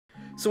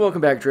So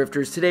welcome back,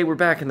 Drifters. Today we're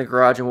back in the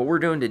garage, and what we're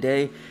doing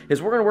today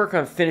is we're going to work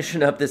on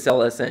finishing up this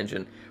LS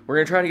engine. We're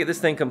going to try to get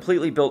this thing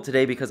completely built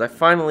today because I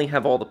finally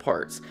have all the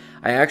parts.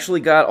 I actually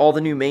got all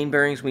the new main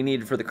bearings we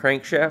needed for the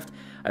crankshaft.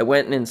 I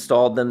went and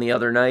installed them the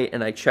other night,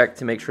 and I checked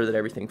to make sure that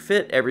everything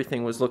fit.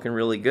 Everything was looking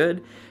really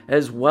good,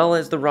 as well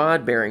as the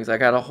rod bearings. I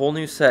got a whole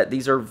new set.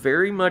 These are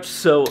very much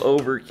so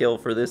overkill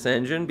for this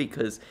engine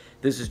because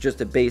this is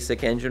just a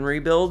basic engine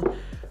rebuild.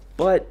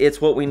 But it's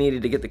what we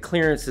needed to get the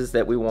clearances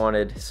that we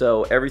wanted,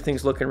 so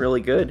everything's looking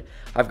really good.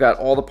 I've got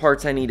all the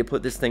parts I need to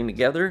put this thing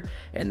together,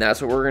 and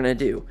that's what we're gonna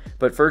do.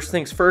 But first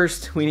things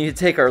first, we need to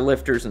take our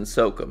lifters and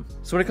soak them.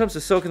 So when it comes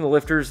to soaking the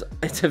lifters,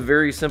 it's a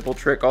very simple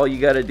trick. All you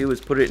gotta do is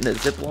put it in a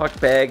Ziploc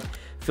bag,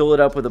 fill it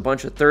up with a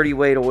bunch of 30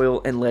 weight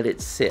oil, and let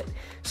it sit.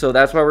 So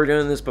that's why we're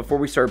doing this before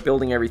we start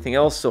building everything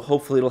else, so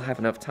hopefully it'll have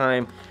enough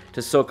time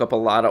to soak up a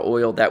lot of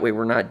oil. That way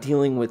we're not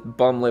dealing with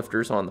bum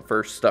lifters on the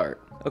first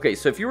start. Okay,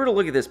 so if you were to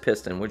look at this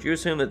piston, would you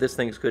assume that this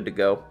thing's good to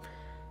go?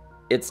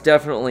 It's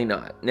definitely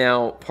not.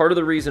 Now, part of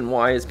the reason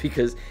why is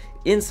because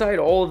inside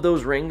all of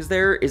those rings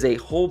there is a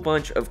whole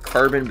bunch of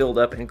carbon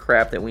buildup and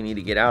crap that we need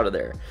to get out of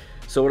there.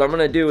 So what I'm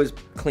gonna do is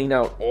clean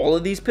out all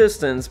of these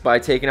pistons by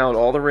taking out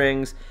all the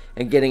rings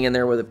and getting in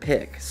there with a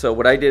pick. So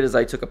what I did is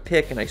I took a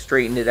pick and I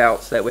straightened it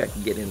out so that way I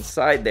can get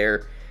inside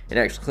there and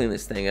actually clean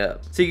this thing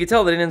up. So you can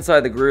tell that inside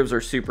the grooves are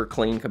super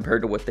clean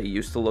compared to what they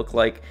used to look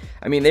like.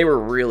 I mean, they were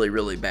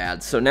really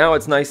bad. So now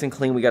it's nice and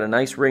clean. We got a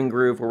nice ring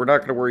groove where we're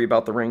not gonna worry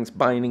about the rings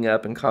binding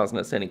up and causing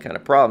us any kind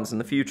of problems in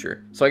the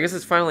future. So I guess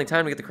it's finally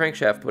time to get the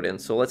crankshaft put in,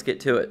 so let's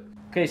get to it.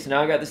 Okay, so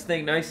now I got this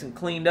thing nice and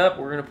cleaned up.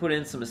 We're gonna put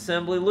in some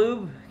assembly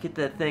lube, get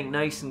that thing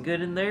nice and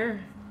good in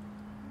there.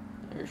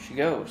 There she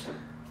goes.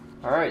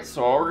 All right,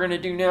 so all we're gonna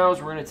do now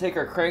is we're gonna take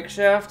our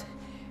crankshaft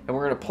and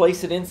we're going to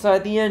place it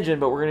inside the engine,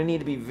 but we're going to need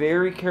to be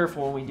very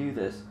careful when we do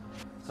this.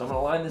 So I'm going to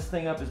line this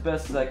thing up as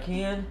best as I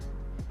can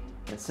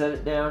and set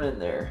it down in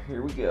there.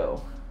 Here we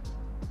go.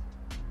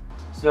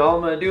 So all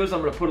I'm going to do is I'm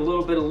going to put a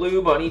little bit of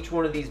lube on each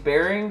one of these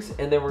bearings,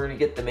 and then we're going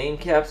to get the main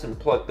caps and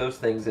plug those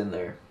things in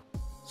there.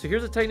 So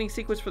here's a tightening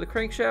sequence for the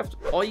crankshaft.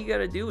 All you got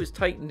to do is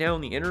tighten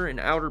down the inner and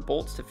outer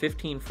bolts to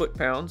 15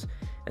 foot-pounds.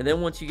 And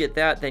then once you get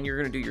that, then you're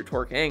going to do your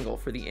torque angle.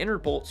 For the inner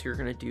bolts, you're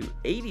going to do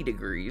 80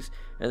 degrees.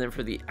 And then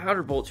for the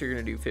outer bolts, you're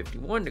going to do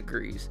 51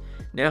 degrees.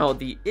 Now,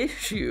 the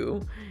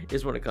issue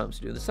is when it comes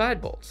to doing the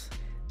side bolts.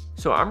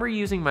 So I'm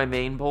reusing my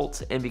main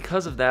bolts, and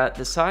because of that,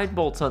 the side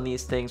bolts on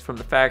these things from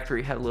the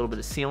factory had a little bit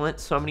of sealant.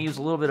 So I'm going to use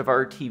a little bit of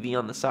RTV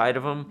on the side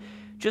of them,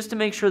 just to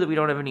make sure that we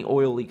don't have any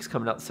oil leaks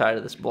coming out the side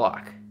of this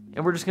block.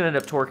 And we're just going to end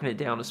up torquing it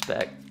down to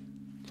spec.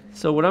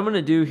 So what I'm going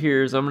to do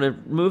here is I'm going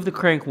to move the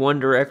crank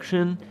one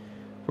direction.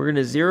 We're going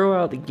to zero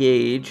out the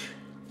gauge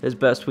as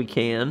best we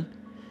can,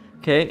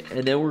 okay,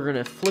 and then we're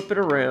going to flip it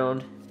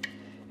around,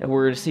 and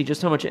we're going to see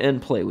just how much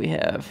end play we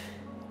have.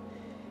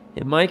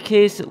 In my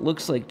case, it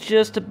looks like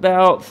just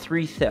about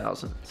 3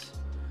 thousandths.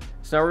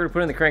 So now we're going to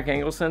put in the crank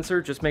angle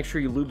sensor. Just make sure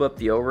you lube up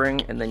the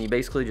O-ring, and then you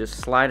basically just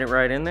slide it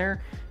right in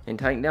there and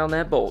tighten down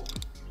that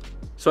bolt.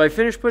 So I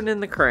finished putting in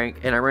the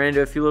crank, and I ran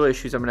into a few little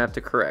issues I'm going to have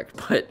to correct,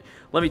 but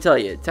let me tell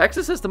you,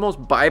 Texas has the most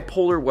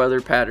bipolar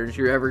weather patterns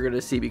you're ever going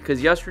to see,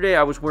 because yesterday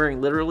I was wearing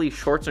literally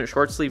shorts and a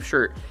short sleeve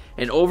shirt,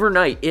 and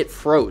overnight it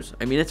froze.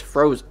 I mean, it's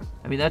frozen.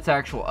 I mean, that's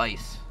actual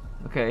ice,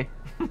 okay?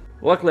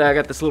 Luckily, I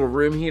got this little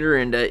room heater,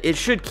 and it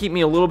should keep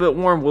me a little bit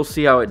warm. We'll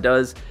see how it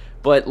does.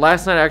 But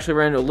last night I actually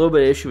ran into a little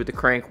bit of issue with the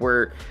crank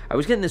where I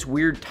was getting this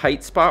weird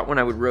tight spot when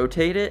I would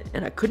rotate it,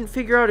 and I couldn't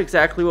figure out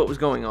exactly what was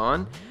going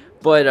on.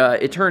 But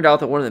it turned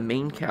out that one of the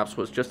main caps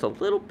was just a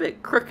little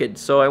bit crooked,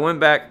 so I went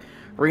back,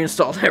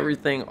 reinstalled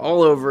everything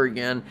all over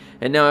again,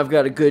 and now I've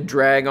got a good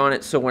drag on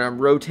it, so when I'm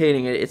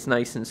rotating it, it's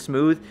nice and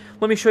smooth.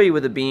 Let me show you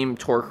with a beam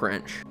torque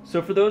wrench. So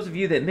for those of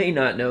you that may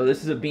not know,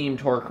 this is a beam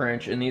torque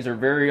wrench, and these are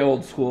very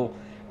old school,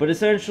 but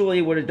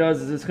essentially what it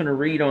does is it's going to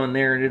read on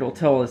there, and it'll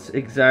tell us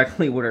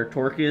exactly what our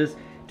torque is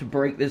to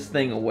break this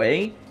thing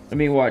away. I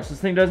mean, watch, this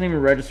thing doesn't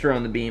even register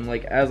on the beam.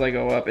 Like, as I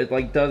go up, it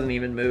like doesn't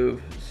even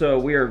move. So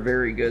we are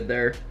very good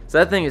there. So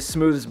that thing is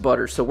smooth as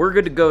butter. So we're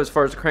good to go as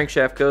far as the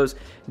crankshaft goes.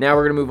 Now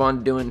we're gonna move on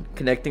to doing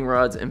connecting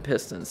rods and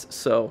pistons.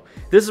 So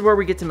this is where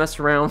we get to mess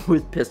around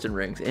with piston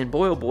rings. And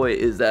boy, oh boy,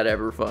 is that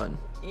ever fun.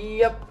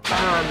 Yep,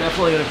 I'm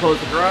definitely gonna close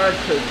the garage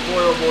because boy,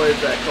 oh boy,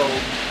 is that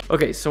cold.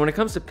 Okay, so when it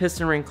comes to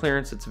piston ring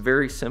clearance, it's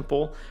very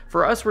simple.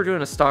 For us, we're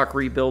doing a stock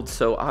rebuild,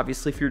 so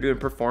obviously if you're doing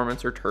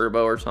performance or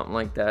turbo or something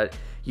like that,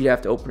 you'd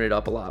have to open it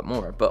up a lot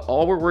more. But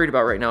all we're worried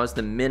about right now is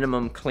the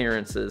minimum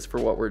clearances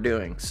for what we're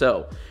doing.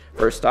 So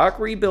for a stock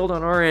rebuild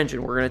on our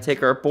engine, we're gonna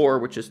take our bore,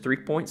 which is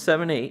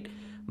 3.78,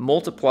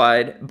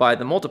 multiplied by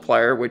the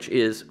multiplier, which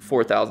is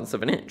 4 thousandths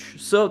of an inch.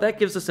 So that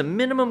gives us a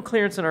minimum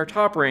clearance in our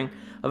top ring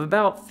of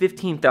about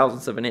 15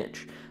 thousandths of an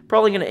inch.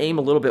 Probably gonna aim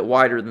a little bit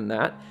wider than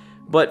that.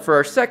 But for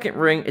our second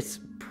ring, it's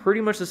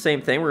pretty much the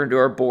same thing. We're going to do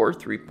our bore,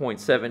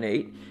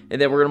 3.78, and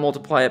then we're going to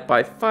multiply it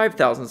by 5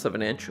 thousandths of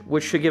an inch,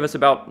 which should give us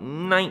about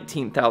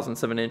 19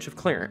 thousandths of an inch of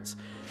clearance.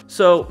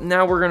 So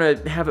now we're going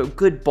to have a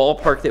good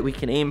ballpark that we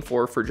can aim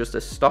for just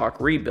a stock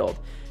rebuild.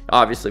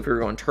 Obviously, if we were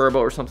going turbo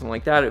or something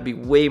like that, it would be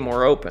way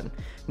more open.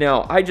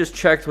 Now, I just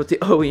checked what the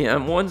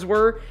OEM ones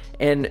were,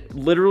 and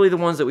literally the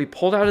ones that we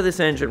pulled out of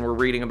this engine were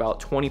reading about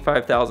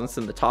 25 thousandths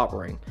in the top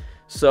ring.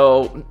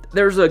 So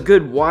there's a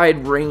good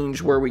wide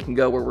range where we can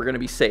go where we're going to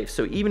be safe.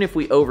 So even if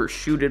we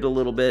overshoot it a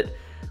little bit,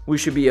 we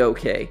should be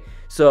okay.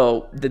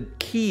 So the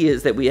key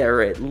is that we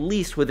are at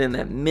least within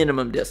that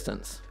minimum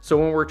distance. So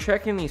when we're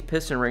checking these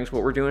piston rings,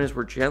 what we're doing is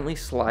we're gently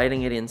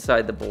sliding it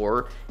inside the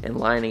bore and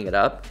lining it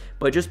up,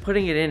 but just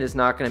putting it in is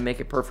not going to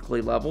make it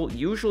perfectly level.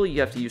 Usually you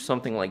have to use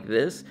something like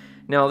this.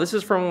 Now this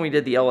is from when we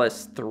did the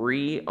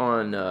LS3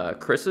 on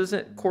Chris's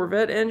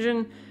Corvette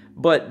engine,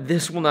 but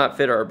this will not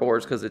fit our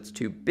bores because it's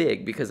too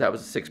big, because that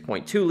was a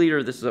 6.2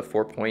 liter, this is a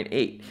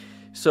 4.8.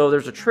 So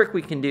there's a trick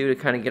we can do to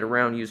kind of get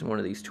around using one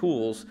of these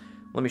tools.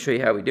 Let me show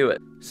you how we do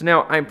it. So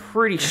now I'm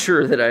pretty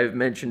sure that I've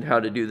mentioned how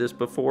to do this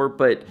before,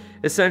 but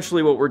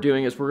essentially what we're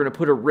doing is we're going to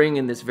put a ring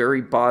in this very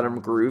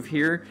bottom groove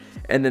here,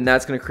 and then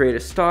that's going to create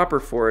a stopper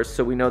for us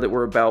so we know that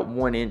we're about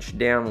 1 inch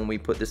down when we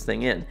put this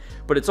thing in.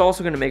 But it's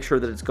also going to make sure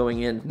that it's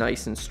going in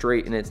nice and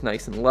straight and it's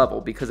nice and level,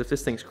 because if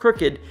this thing's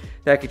crooked,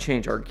 that could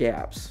change our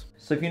gaps.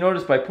 So if you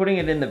notice, by putting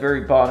it in the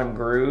very bottom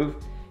groove,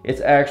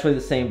 it's actually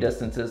the same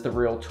distance as the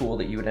real tool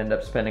that you would end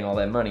up spending all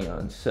that money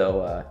on.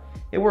 So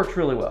it works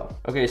really well.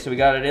 Okay, so we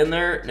got it in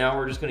there. Now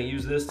we're just gonna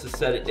use this to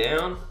set it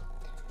down,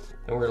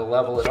 and we're gonna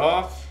level it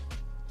off.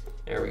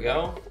 There we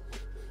go.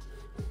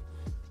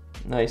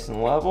 Nice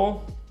and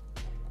level.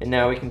 And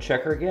now we can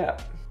check our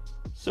gap.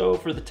 So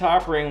for the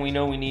top ring, we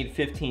know we need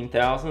 15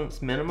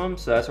 thousandths minimum,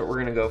 so that's what we're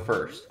gonna go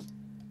first.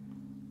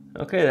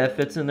 Okay, that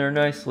fits in there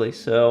nicely,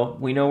 so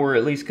we know we're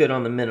at least good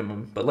on the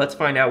minimum, but let's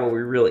find out what we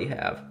really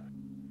have.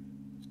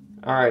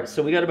 All right,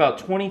 so we got about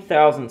 20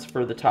 thousandths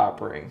for the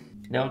top ring.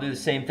 Now we'll do the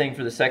same thing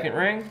for the second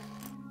ring.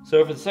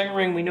 So for the second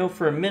ring, we know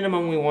for a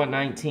minimum we want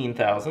 19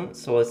 thousandths,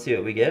 so let's see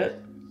what we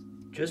get.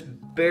 Just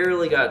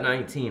barely got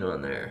 19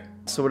 on there.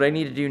 So what I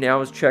need to do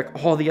now is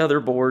check all the other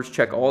bores,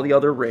 check all the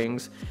other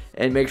rings,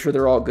 and make sure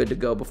they're all good to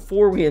go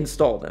before we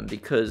install them,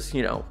 because,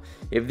 you know,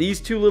 if these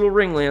two little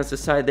ring lamps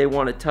decide they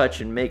want to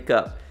touch and make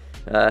up,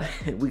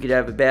 we could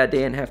have a bad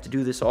day and have to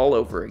do this all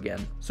over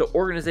again. So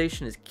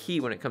organization is key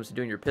when it comes to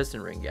doing your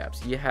piston ring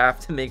gaps. You have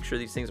to make sure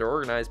these things are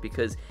organized,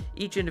 because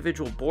each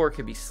individual bore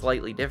can be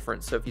slightly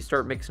different. So if you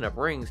start mixing up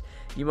rings,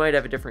 you might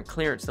have a different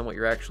clearance than what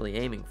you're actually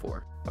aiming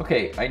for.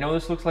 Okay, I know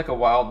this looks like a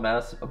wild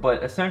mess,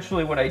 but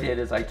essentially what I did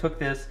is I took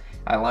this,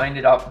 I lined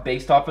it up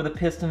based off of the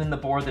piston and the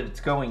bore that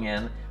it's going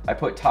in. I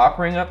put top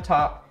ring up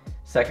top,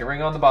 second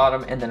ring on the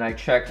bottom, and then I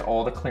checked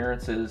all the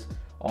clearances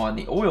on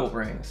the oil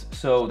rings.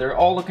 So they're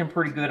all looking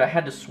pretty good. I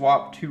had to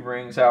swap 2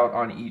 rings out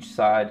on each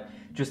side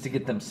just to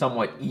get them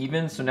somewhat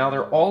even. So now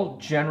they're all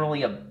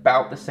generally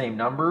about the same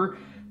number,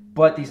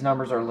 but these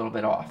numbers are a little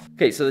bit off.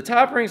 Okay, so the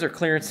top rings are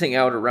clearancing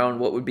out around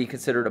what would be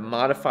considered a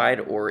modified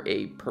or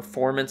a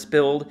performance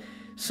build.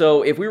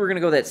 So if we were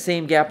gonna go that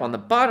same gap on the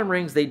bottom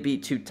rings, they'd be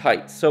too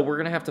tight. So we're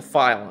gonna have to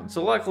file them.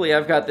 So luckily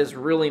I've got this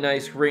really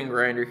nice ring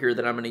grinder here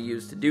that I'm gonna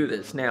use to do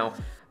this. Now,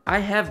 I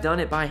have done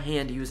it by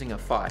hand using a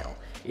file.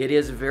 It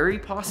is very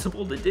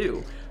possible to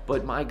do,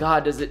 but my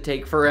God, does it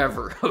take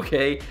forever,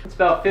 okay? It's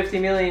about 50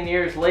 million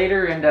years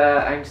later, and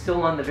I'm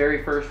still on the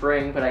very first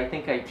ring, but I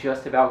think I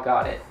just about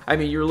got it. I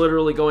mean, you're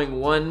literally going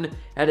one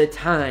at a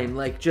time,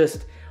 like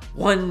just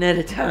one at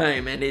a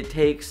time, and it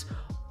takes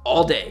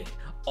all day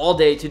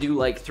to do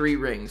like 3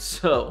 rings.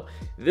 So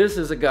this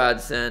is a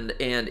godsend,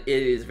 and it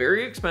is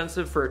very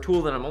expensive for a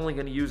tool that I'm only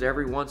gonna use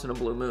every once in a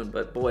blue moon,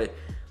 but boy,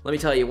 let me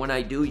tell you, when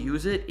I do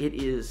use it, it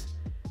is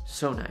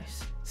so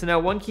nice. So now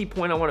one key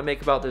point I want to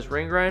make about this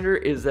ring grinder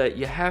is that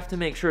you have to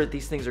make sure that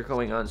these things are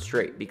going on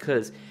straight,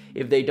 because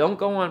if they don't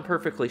go on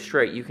perfectly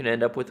straight, you can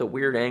end up with a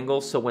weird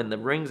angle. So when the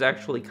rings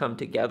actually come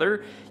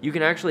together, you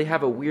can actually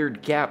have a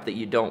weird gap that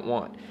you don't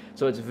want.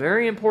 So it's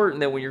very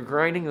important that when you're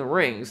grinding the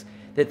rings,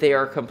 that they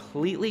are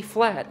completely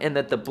flat and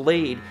that the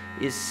blade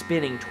is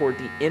spinning toward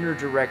the inner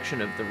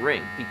direction of the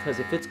ring, because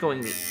if it's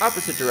going the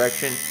opposite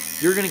direction,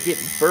 you're going to get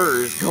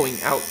burrs going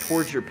out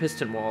towards your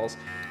piston walls,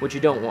 which you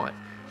don't want.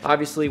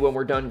 Obviously, when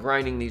we're done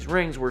grinding these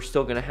rings, we're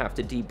still going to have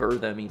to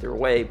deburr them either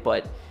way,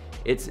 but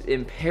it's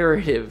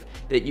imperative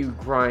that you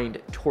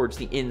grind towards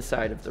the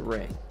inside of the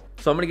ring.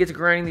 So I'm going to get to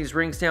grinding these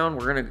rings down.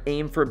 We're going to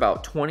aim for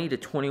about 20 to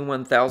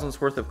 21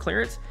 thousandths worth of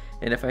clearance,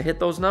 and if I hit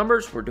those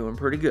numbers, we're doing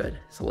pretty good.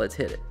 So let's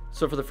hit it.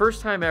 So for the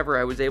first time ever,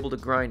 I was able to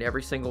grind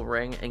every single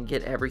ring and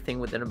get everything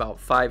within about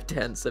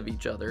 5/10 of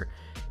each other.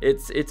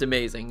 It's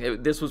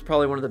amazing. This was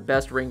probably one of the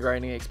best ring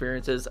grinding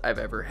experiences I've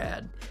ever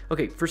had.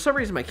 Okay, for some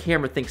reason my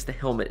camera thinks the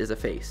helmet is a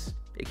face.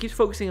 It keeps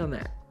focusing on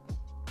that.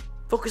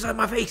 Focus on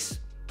my face.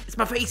 It's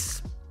my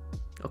face.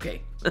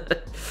 Okay.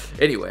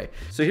 Anyway,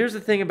 so here's the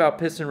thing about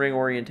piston ring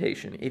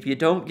orientation. If you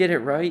don't get it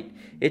right,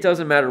 it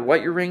doesn't matter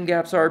what your ring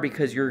gaps are,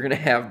 because you're gonna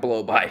have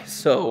blow-by.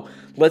 So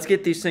let's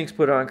get these things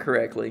put on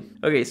correctly.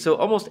 Okay, so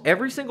almost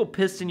every single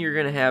piston you're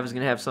gonna have is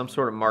gonna have some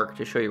sort of mark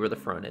to show you where the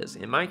front is.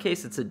 In my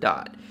case, it's a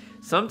dot.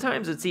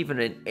 Sometimes it's even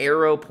an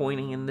arrow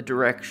pointing in the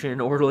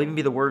direction, or it'll even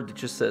be the word that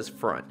just says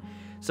front.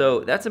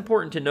 So that's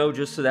important to know,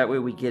 just so that way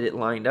we get it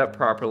lined up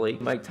properly.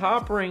 My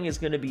top ring is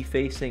gonna be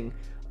facing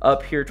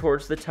up here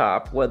towards the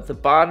top with the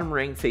bottom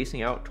ring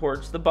facing out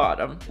towards the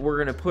bottom. We're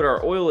going to put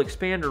our oil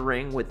expander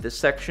ring with this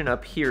section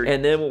up here,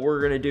 and then what we're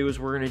going to do is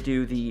we're going to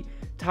do the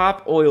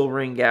top oil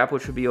ring gap,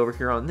 which would be over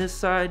here on this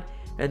side,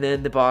 and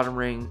then the bottom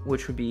ring,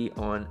 which would be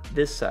on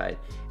this side.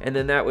 And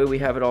then that way we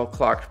have it all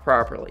clocked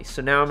properly.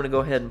 So now I'm going to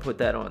go ahead and put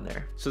that on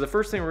there. So the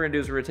first thing we're going to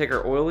do is we're going to take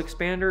our oil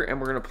expander and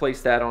we're going to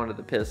place that onto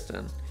the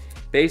piston.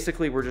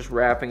 Basically, we're just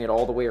wrapping it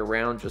all the way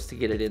around just to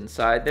get it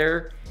inside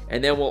there,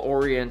 and then we'll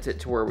orient it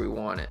to where we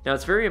want it. Now,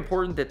 it's very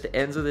important that the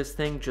ends of this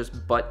thing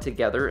just butt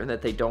together and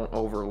that they don't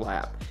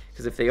overlap,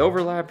 because if they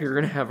overlap, you're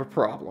going to have a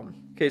problem.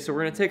 Okay, so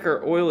we're going to take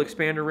our oil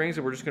expander rings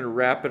and we're just going to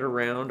wrap it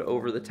around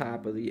over the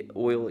top of the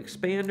oil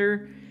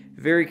expander.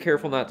 Very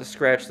careful not to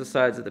scratch the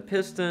sides of the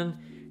piston,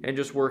 and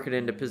just work it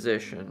into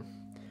position.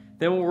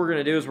 Then what we're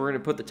going to do is we're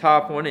going to put the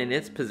top one in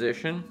its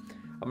position.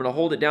 I'm going to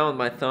hold it down with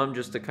my thumb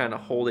just to kind of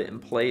hold it in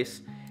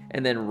place,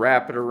 and then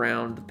wrap it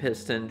around the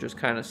piston, just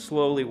kind of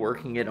slowly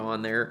working it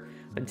on there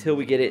until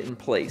we get it in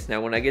place.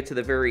 Now when I get to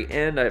the very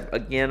end,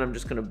 I'm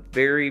just going to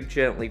very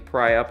gently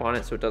pry up on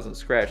it so it doesn't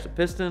scratch the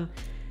piston,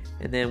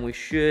 and then we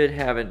should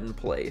have it in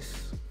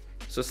place.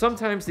 So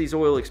sometimes these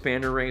oil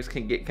expander rings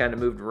can get kind of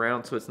moved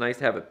around, so it's nice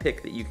to have a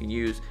pick that you can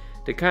use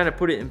to kind of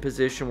put it in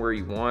position where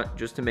you want,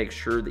 just to make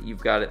sure that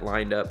you've got it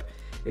lined up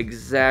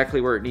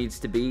exactly where it needs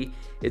to be.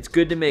 It's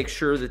good to make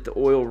sure that the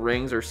oil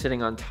rings are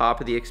sitting on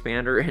top of the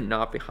expander and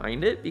not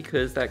behind it,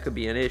 because that could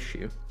be an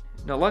issue.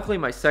 Now luckily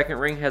my second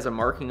ring has a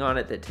marking on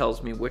it that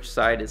tells me which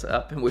side is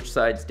up and which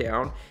side's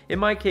down. In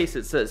my case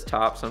it says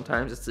top,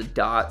 sometimes it's a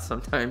dot,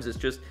 sometimes it's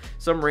just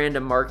some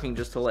random marking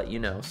just to let you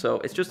know. So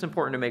it's just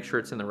important to make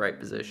sure it's in the right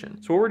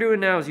position. So what we're doing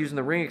now is using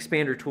the ring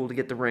expander tool to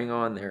get the ring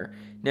on there.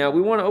 Now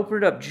we want to open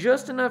it up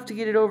just enough to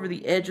get it over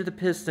the edge of the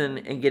piston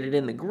and get it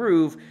in the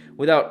groove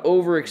without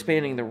over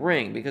expanding the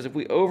ring, because if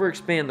we over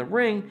expand the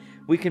ring,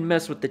 we can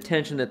mess with the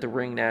tension that the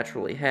ring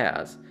naturally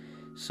has.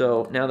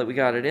 So now that we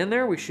got it in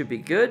there, we should be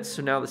good.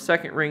 So now the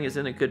second ring is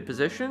in a good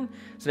position.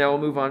 So now we'll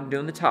move on to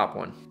doing the top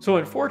one. So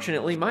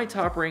unfortunately, my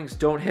top rings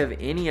don't have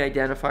any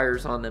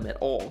identifiers on them at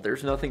all.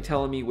 There's nothing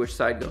telling me which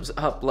side goes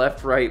up,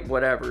 left, right,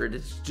 whatever.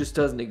 It just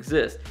doesn't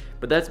exist.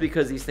 But that's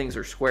because these things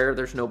are square.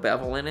 There's no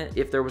bevel in it.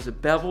 If there was a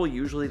bevel,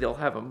 usually they'll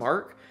have a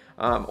mark,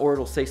 or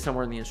it'll say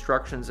somewhere in the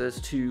instructions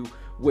as to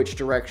which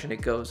direction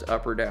it goes,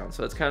 up or down.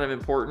 So it's kind of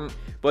important.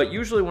 But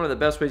usually one of the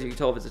best ways you can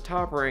tell if it's a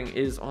top ring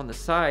is on the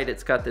side.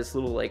 It's got this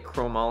little like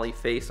chromoly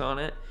face on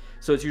it,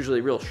 so it's usually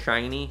real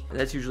shiny.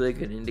 That's usually a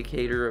good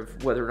indicator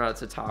of whether or not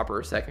it's a top or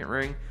a second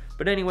ring.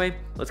 But anyway,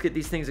 let's get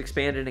these things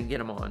expanded and get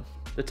them on.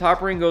 The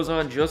top ring goes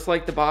on just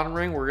like the bottom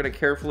ring. We're going to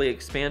carefully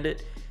expand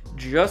it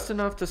just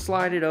enough to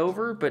slide it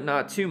over, but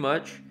not too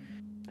much.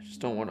 I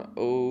just don't want to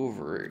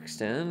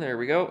overextend. There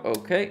we go.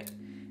 Okay,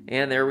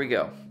 and there we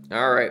go.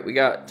 All right, we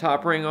got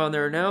top ring on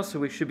there now, so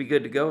we should be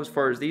good to go as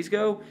far as these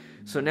go.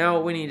 So now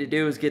what we need to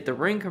do is get the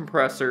ring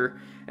compressor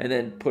and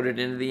then put it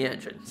into the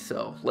engine.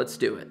 So let's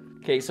do it.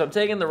 Okay, so I'm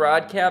taking the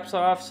rod caps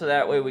off so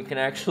that way we can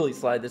actually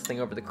slide this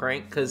thing over the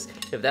crank, because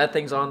if that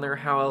thing's on there,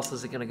 how else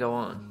is it gonna go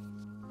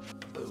on?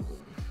 Boom.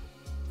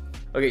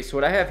 Okay, so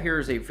what I have here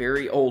is a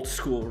very old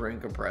school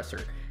ring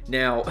compressor.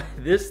 Now,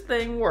 this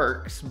thing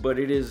works, but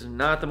it is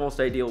not the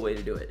most ideal way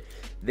to do it.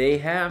 They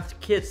have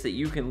kits that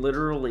you can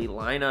literally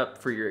line up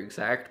for your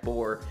exact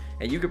bore,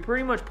 and you can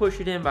pretty much push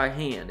it in by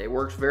hand. It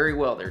works very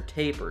well. They're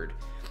tapered.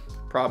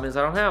 Problem is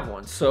I don't have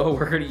one, so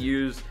we're going to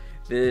use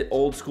the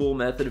old school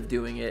method of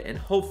doing it, and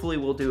hopefully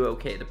we'll do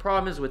okay. The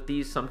problem is with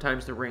these,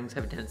 sometimes the rings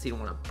have a tendency to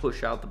want to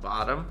push out the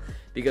bottom,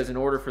 because in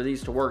order for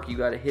these to work, you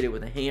got to hit it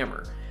with a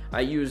hammer.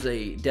 I use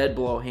a dead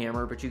blow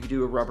hammer, but you could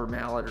do a rubber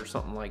mallet or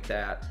something like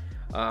that.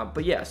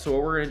 But yeah, so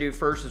what we're going to do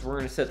first is we're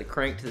going to set the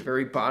crank to the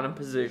very bottom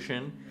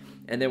position,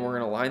 and then we're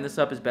going to line this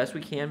up as best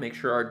we can, make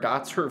sure our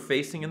dots are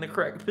facing in the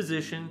correct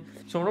position.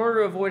 So in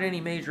order to avoid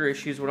any major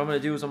issues, what I'm going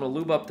to do is I'm going to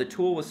lube up the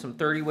tool with some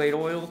 30 weight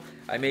oil.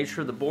 I made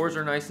sure the bores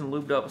are nice and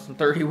lubed up with some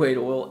 30 weight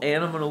oil,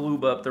 and I'm going to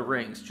lube up the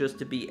rings just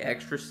to be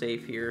extra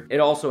safe here. It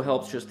also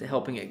helps just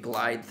helping it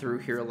glide through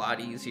here a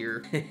lot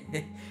easier.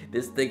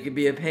 This thing could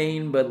be a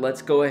pain, but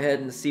let's go ahead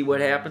and see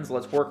what happens.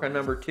 Let's work on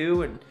number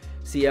 2 and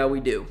see how we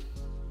do.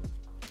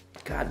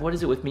 God, what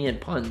is it with me and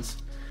puns?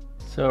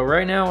 So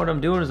right now what I'm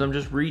doing is I'm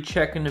just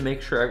rechecking to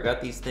make sure I've got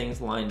these things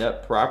lined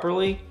up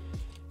properly.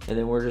 And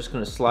then we're just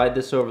going to slide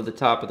this over the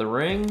top of the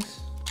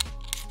rings.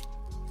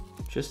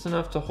 Just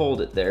enough to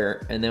hold it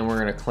there, and then we're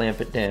going to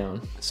clamp it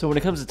down. So when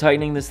it comes to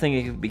tightening this thing,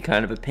 it can be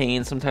kind of a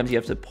pain. Sometimes you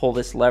have to pull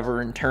this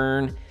lever and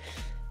turn,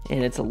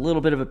 and it's a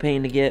little bit of a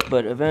pain to get,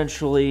 but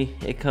eventually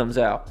it comes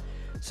out.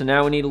 So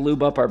now we need to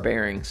lube up our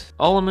bearings.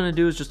 All I'm going to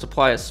do is just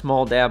apply a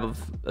small dab of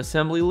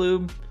assembly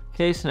lube.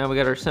 Okay, so now we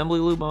got our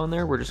assembly lube on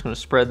there. We're just going to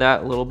spread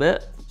that a little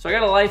bit. So I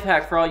got a life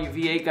hack for all you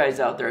V8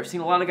 guys out there. I've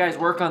seen a lot of guys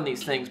work on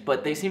these things,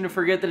 but they seem to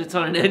forget that it's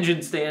on an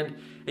engine stand,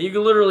 and you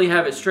can literally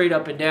have it straight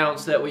up and down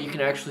so that way you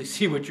can actually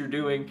see what you're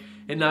doing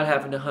and not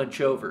having to hunch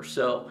over.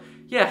 So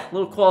yeah, a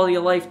little quality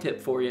of life tip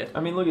for you.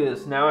 I mean, look at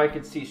this. Now I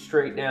can see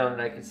straight down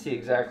and I can see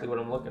exactly what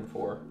I'm looking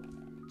for.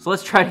 So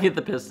let's try to get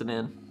the piston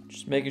in.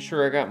 Just making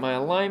sure I got my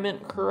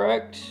alignment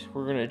correct.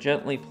 We're gonna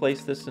gently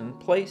place this in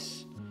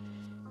place.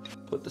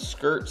 Put the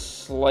skirt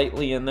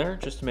slightly in there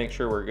just to make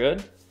sure we're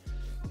good.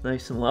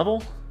 Nice and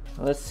level.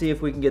 Let's see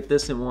if we can get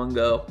this in one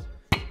go.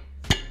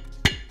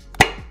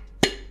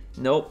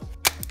 Nope.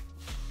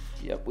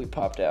 Yep, we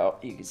popped out,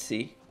 you can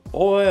see.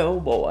 Boy, oh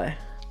boy.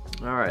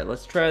 All right,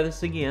 let's try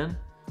this again.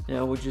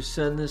 Now we'll just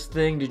send this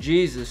thing to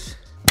Jesus.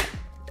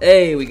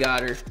 Hey, we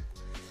got her.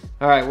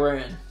 All right, we're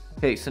in.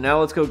 Okay, so now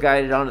let's go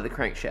guide it onto the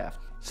crankshaft.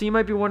 So you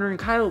might be wondering,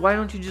 Kyle, why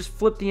don't you just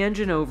flip the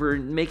engine over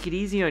and make it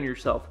easy on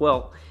yourself?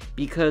 Well,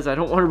 because I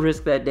don't want to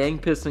risk that dang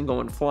piston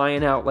going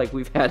flying out like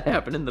we've had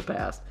happen in the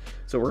past.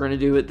 So we're gonna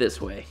do it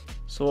this way.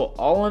 So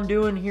all I'm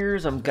doing here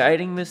is I'm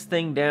guiding this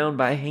thing down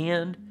by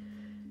hand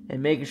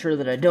and making sure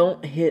that I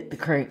don't hit the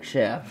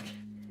crankshaft.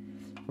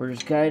 We're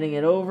just guiding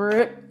it over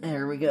it.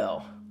 There we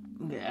go.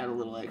 I'm gonna add a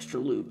little extra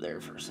lube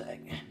there for a sec.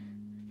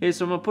 Okay,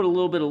 so I'm gonna put a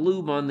little bit of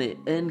lube on the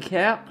end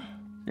cap.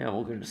 Now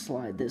we're gonna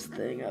slide this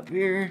thing up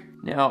here.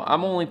 Now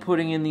I'm only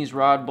putting in these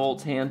rod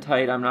bolts hand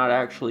tight. I'm not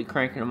actually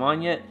cranking them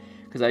on yet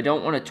because I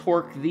don't want to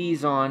torque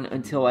these on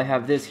until I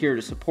have this here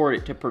to support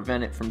it to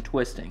prevent it from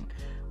twisting.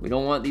 We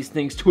don't want these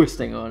things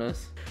twisting on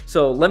us.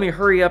 So let me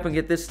hurry up and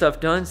get this stuff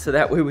done so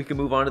that way we can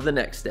move on to the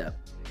next step.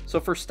 So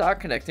for stock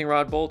connecting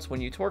rod bolts,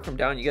 when you torque them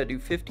down, you gotta do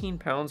 15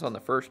 pounds on the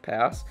first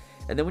pass.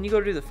 And then when you go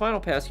to do the final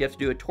pass, you have to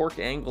do a torque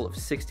angle of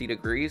 60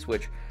 degrees,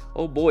 which,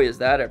 oh boy, is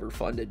that ever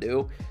fun to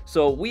do.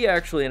 So we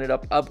actually ended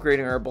up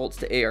upgrading our bolts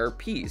to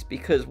ARPs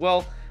because,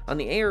 well, on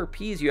the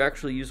ARPs, you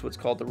actually use what's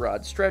called the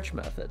rod stretch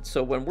method.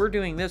 So when we're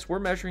doing this, we're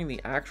measuring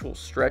the actual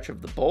stretch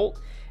of the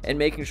bolt and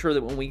making sure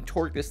that when we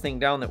torque this thing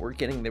down that we're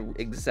getting the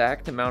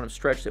exact amount of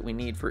stretch that we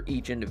need for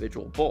each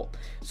individual bolt.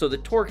 So the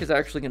torque is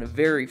actually going to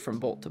vary from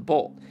bolt to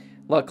bolt.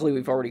 Luckily,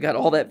 we've already got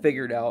all that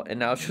figured out, and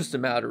now it's just a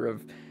matter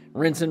of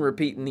rinse and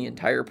repeating the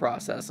entire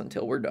process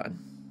until we're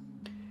done.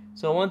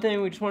 So one thing,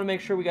 we just want to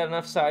make sure we got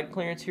enough side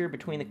clearance here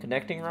between the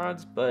connecting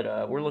rods,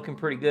 but we're looking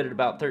pretty good at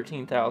about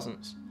 13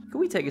 thousandths. Can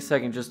we take a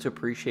second just to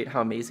appreciate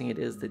how amazing it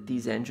is that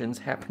these engines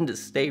happen to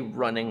stay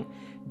running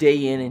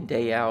day in and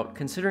day out,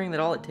 considering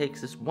that all it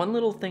takes is one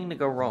little thing to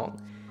go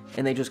wrong,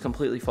 and they just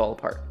completely fall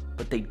apart,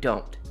 but they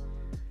don't.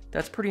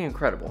 That's pretty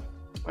incredible.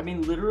 I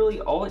mean, literally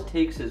all it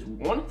takes is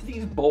one of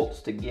these bolts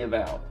to give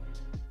out,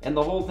 and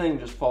the whole thing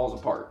just falls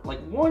apart. Like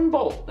one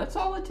bolt, that's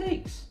all it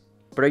takes.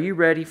 But are you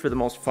ready for the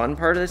most fun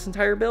part of this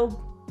entire build?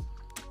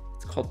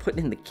 It's called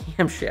putting in the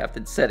camshaft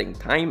and setting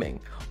timing.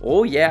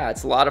 Oh yeah,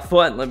 it's a lot of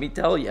fun, let me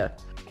tell you.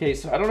 Okay,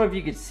 so I don't know if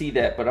you could see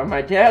that, but on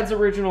my dad's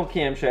original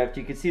camshaft,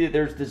 you can see that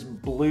there's this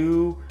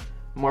blue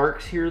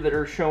marks here that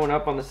are showing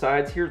up on the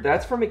sides here.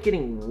 That's from it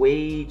getting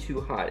way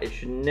too hot. It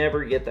should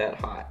never get that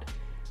hot.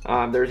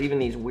 There's even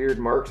these weird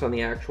marks on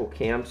the actual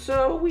cam,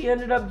 so we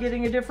ended up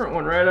getting a different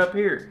one right up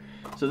here.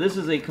 So this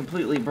is a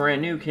completely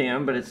brand new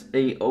cam, but it's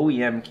a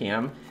OEM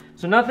cam.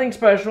 So nothing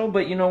special,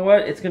 but you know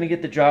what? It's gonna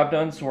get the job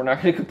done, so we're not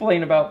gonna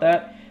complain about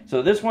that.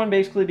 So this one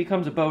basically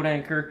becomes a boat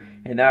anchor,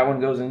 and that one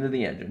goes into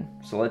the engine.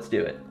 So let's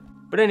do it.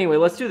 But anyway,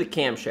 let's do the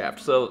camshaft.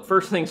 So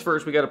first things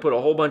first, we gotta put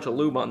a whole bunch of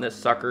lube on this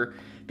sucker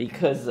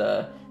because,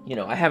 you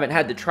know, I haven't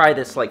had to try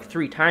this like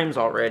 3 times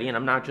already, and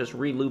I'm not just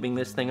re-lubing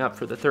this thing up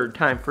for the 3rd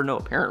time for no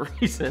apparent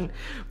reason.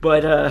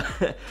 But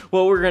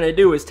what we're gonna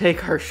do is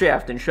take our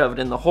shaft and shove it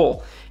in the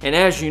hole. And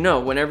as you know,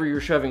 whenever you're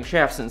shoving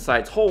shafts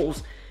inside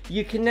holes,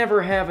 you can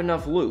never have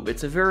enough lube.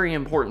 It's a very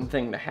important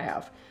thing to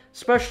have,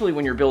 especially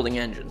when you're building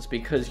engines,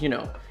 because, you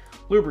know,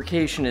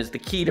 lubrication is the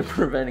key to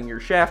preventing your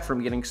shaft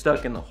from getting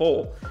stuck in the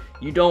hole.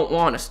 You don't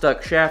want a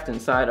stuck shaft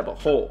inside of a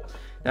hole.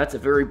 That's a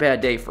very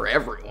bad day for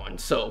everyone.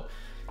 So,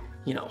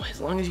 you know, as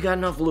long as you got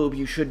enough lube,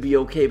 you should be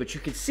okay. But you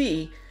can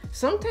see,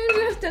 sometimes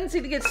it has a tendency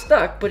to get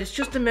stuck, but it's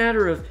just a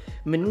matter of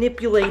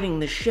manipulating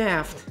the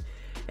shaft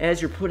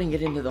as you're putting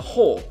it into the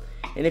hole.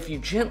 And if you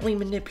gently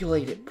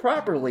manipulate it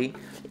properly,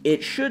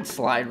 it should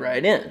slide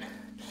right in.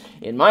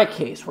 In my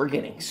case, we're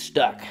getting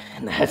stuck,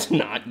 and that's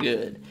not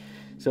good.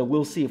 So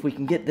we'll see if we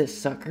can get this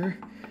sucker.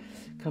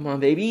 Come on,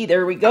 baby.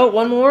 There we go.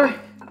 One more.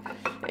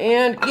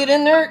 And get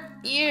in there.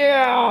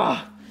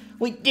 Yeah!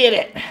 We did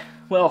it.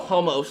 Well,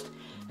 almost.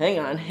 Hang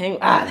on.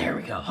 Ah, there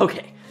we go.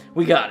 Okay.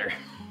 We got her.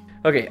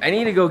 Okay, I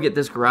need to go get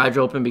this garage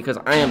open because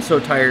I am so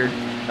tired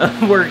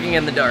of working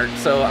in the dark.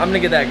 So I'm going to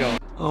get that going.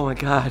 Oh, my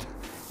God.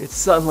 It's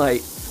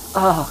sunlight.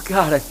 Oh,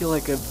 God. I feel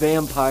like a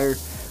vampire.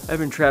 I've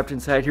been trapped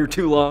inside here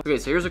too long. Okay,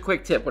 so here's a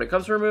quick tip. When it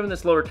comes to removing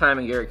this lower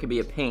timing gear, it can be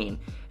a pain.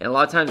 And a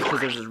lot of times because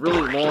there's this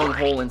really long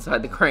hole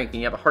inside the crank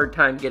and you have a hard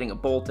time getting a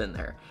bolt in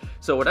there.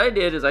 So what I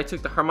did is I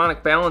took the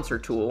harmonic balancer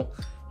tool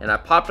and I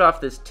popped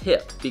off this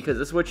tip because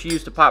this is what you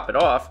use to pop it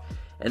off.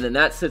 And then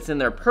that sits in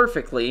there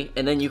perfectly.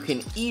 And then you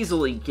can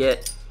easily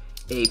get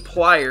a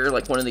plier,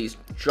 like one of these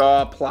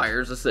jaw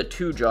pliers. This is a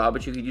 2-jaw,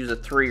 but you could use a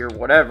 3 or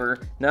whatever.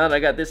 Now that I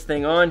got this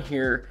thing on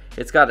here,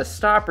 it's got a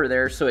stopper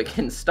there so it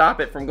can stop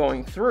it from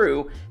going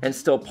through and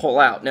still pull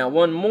out. Now,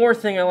 one more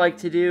thing I like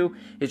to do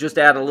is just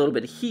add a little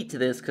bit of heat to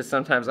this because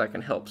sometimes I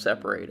can help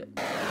separate it.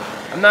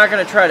 I'm not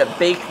gonna try to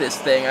bake this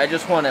thing. I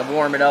just want to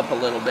warm it up a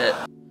little bit.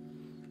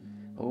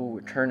 Oh,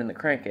 we're turning the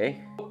crank, eh?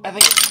 I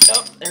think,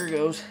 oh, there it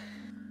goes.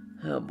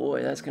 Oh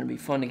boy, that's gonna be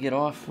fun to get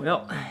off.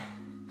 Well,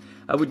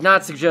 I would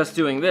not suggest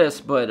doing this,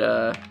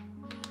 but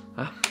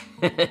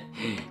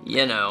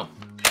you know.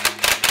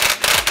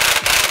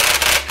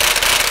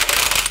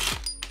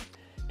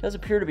 Does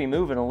appear to be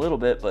moving a little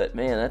bit, but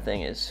man, that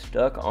thing is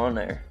stuck on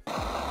there.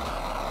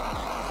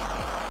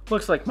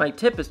 Looks like my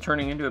tip is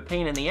turning into a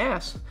pain in the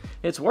ass.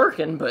 It's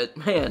working, but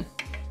man,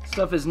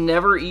 stuff is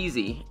never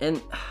easy.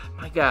 And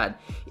my God,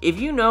 if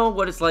you know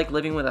what it's like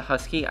living with a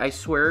husky, I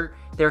swear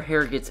their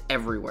hair gets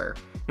everywhere.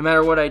 No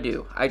matter what I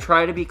do. I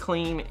try to be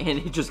clean and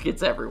it just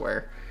gets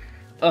everywhere.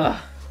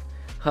 Ugh,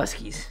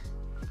 huskies.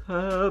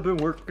 I've been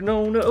working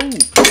on, oh,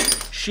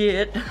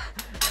 shit.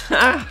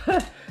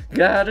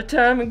 Got a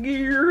timing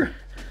gear.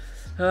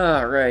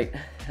 All right,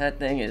 that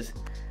thing is,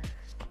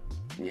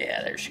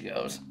 yeah, there she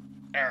goes.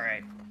 All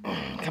right,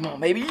 come on,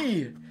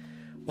 baby.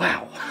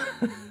 Wow,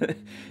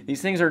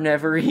 these things are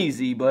never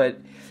easy,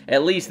 but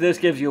at least this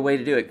gives you a way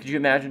to do it. Could you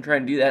imagine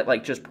trying to do that,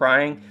 like just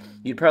prying?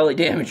 You'd probably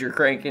damage your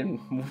crank and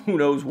who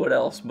knows what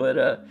else,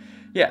 but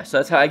yeah, so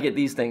that's how I get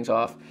these things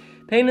off.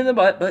 Pain in the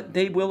butt, but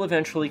they will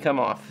eventually come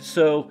off.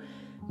 So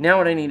now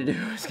what I need to do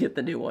is get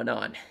the new one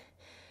on.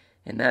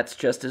 And that's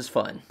just as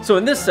fun. So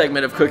in this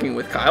segment of Cooking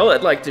with Kyle,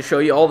 I'd like to show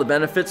you all the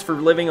benefits for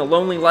living a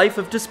lonely life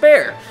of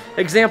despair.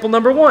 Example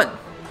number 1.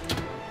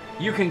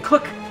 You can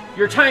cook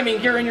your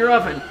timing gear in your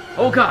oven.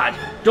 Oh God,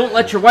 don't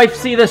let your wife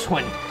see this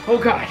one. Oh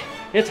God,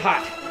 it's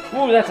hot.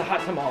 Ooh, that's a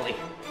hot tamale.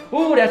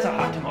 Ooh, that's a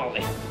hot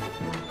tamale.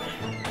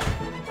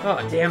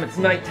 Oh damn, it's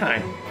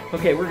nighttime.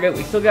 Okay, we're good.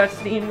 We still got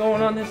steam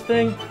going on this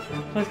thing.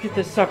 Let's get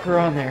this sucker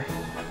on there.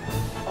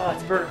 Oh,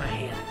 it's burning my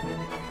hand.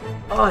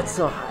 Oh, it's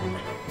so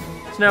hot.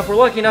 So now if we're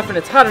lucky enough and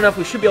it's hot enough,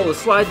 we should be able to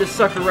slide this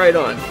sucker right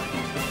on.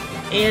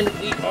 And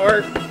we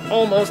are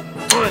almost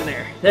on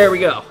there. There we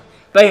go.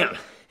 Bam.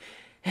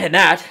 And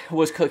that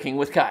was Cooking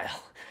with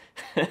Kyle.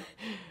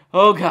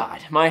 Oh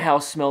God, my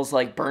house smells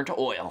like burnt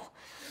oil.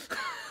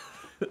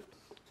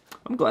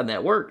 I'm glad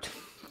that worked.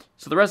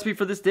 So the recipe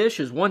for this dish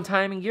is 1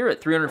 timing gear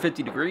at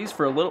 350 degrees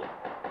for a little...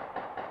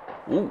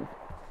 Ooh,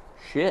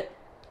 shit.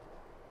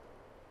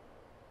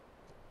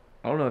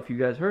 I don't know if you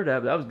guys heard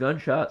that, but that was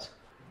gunshots.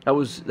 That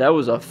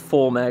was a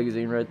full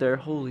magazine right there.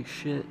 Holy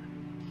shit.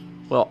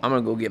 Well, I'm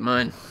gonna go get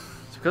mine.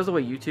 So because of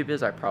the way YouTube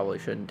is, I probably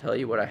shouldn't tell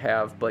you what I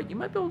have, but you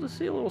might be able to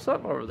see a little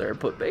something over there.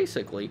 But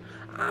basically,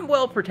 I'm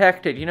well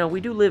protected. You know, we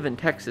do live in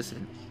Texas,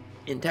 and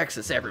in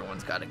Texas,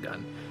 everyone's got a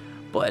gun.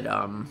 But,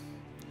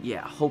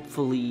 yeah,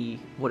 hopefully,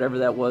 whatever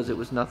that was, it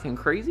was nothing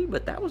crazy,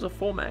 but that was a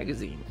full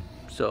magazine.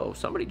 So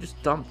somebody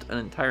just dumped an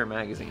entire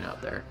magazine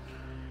out there.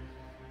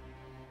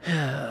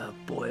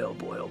 Boy, oh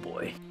boy, oh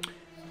boy.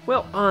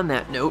 Well, on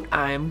that note,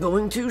 I'm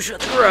going to shut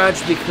the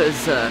garage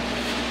because I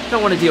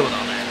don't want to deal with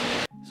all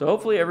that. So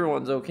hopefully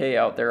everyone's okay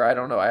out there. I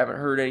don't know. I haven't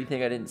heard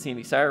anything. I didn't see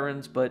any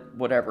sirens, but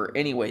whatever.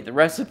 Anyway, the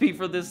recipe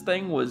for this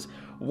thing was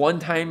 1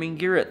 timing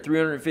gear at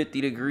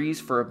 350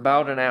 degrees for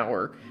about an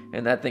hour,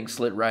 and that thing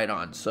slid right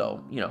on.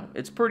 So, you know,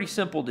 it's pretty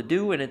simple to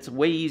do, and it's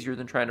way easier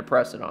than trying to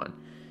press it on.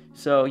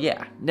 So,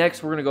 yeah.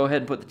 Next, we're going to go ahead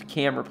and put the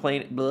cam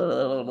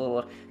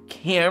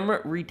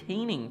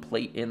retaining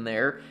plate in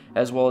there,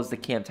 as well as the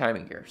cam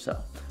timing gear. So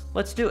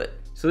let's do it.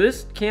 So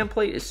this cam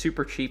plate is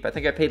super cheap. I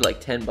think I paid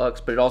like 10 bucks,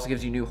 but it also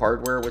gives you new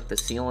hardware with the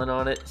sealant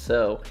on it.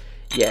 So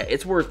yeah,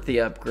 it's worth the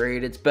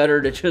upgrade. It's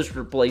better to just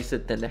replace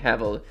it than to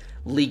have a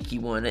leaky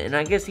one. And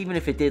I guess even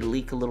if it did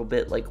leak a little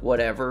bit, like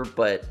whatever,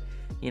 but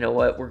you know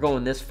what? We're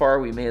going this far.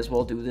 We may as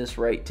well do this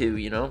right too,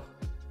 you know?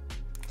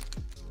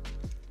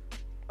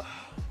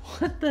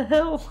 What the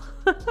hell?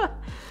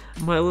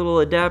 My little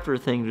adapter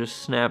thing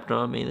just snapped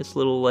on me. This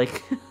little,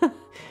 like,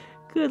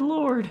 good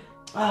lord.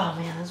 Oh,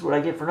 man, this is what I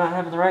get for not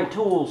having the right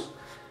tools.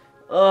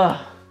 Ugh.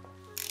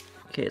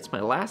 Okay, it's my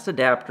last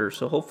adapter,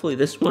 so hopefully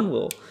this one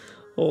will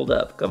hold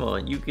up. Come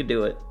on, you can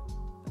do it.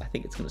 I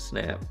think it's gonna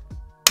snap.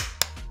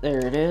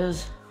 There it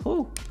is.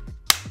 Woo.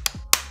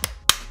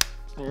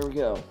 There we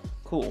go.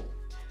 Cool.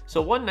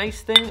 So one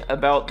nice thing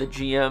about the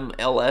GM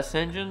LS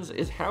engines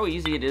is how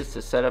easy it is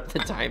to set up the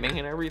timing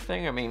and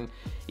everything. I mean,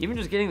 even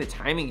just getting the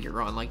timing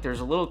gear on, like there's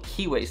a little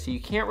keyway, so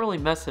you can't really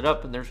mess it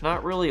up, and there's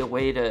not really a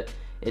way to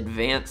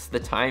advance the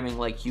timing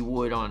like you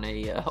would on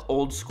a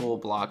old school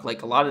block.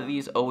 Like a lot of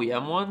these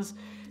OEM ones,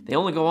 they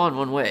only go on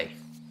one way.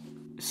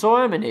 So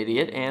I'm an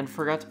idiot and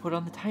forgot to put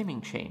on the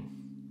timing chain.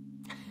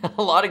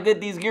 A lot of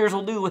good these gears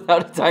will do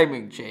without a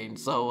timing chain,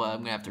 so I'm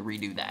gonna have to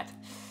redo that.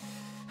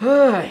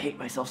 I hate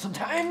myself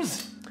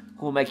sometimes.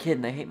 Who am I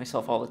kidding? I hate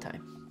myself all the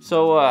time.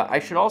 So I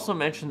should also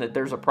mention that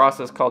there's a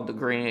process called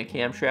degrading a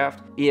camshaft.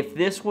 If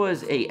this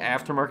was a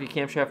aftermarket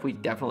camshaft,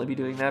 we'd definitely be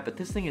doing that, but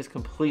this thing is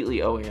completely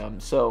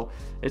OEM, so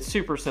it's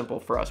super simple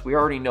for us. We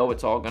already know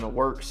it's all gonna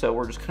work, so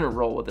we're just gonna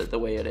roll with it the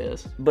way it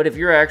is. But if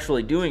you're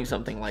actually doing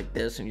something like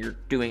this and you're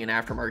doing an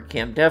aftermarket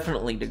cam,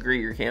 definitely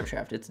degree your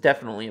camshaft. It's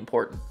definitely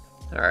important.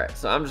 All right,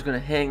 so I'm just gonna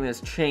hang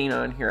this chain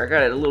on here. I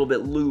got it a little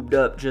bit lubed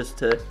up just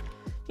to,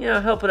 you know,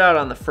 help it out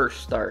on the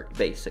first start,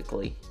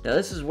 basically. Now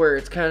this is where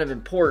it's kind of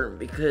important,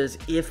 because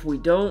if we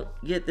don't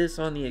get this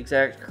on the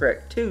exact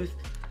correct tooth,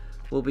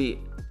 we'll be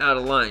out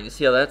of line. You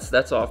see how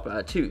that's off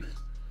by a tooth.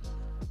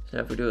 Now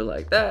if we do it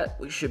like that,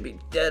 we should be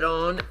dead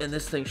on, and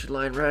this thing should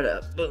line right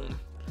up. Boom.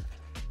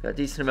 Got a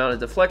decent amount of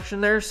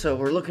deflection there, so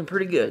we're looking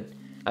pretty good.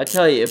 I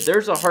tell you, if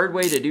there's a hard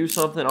way to do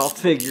something, I'll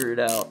figure it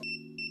out.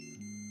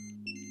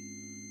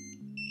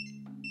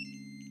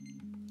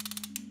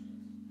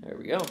 There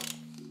we go.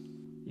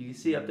 You can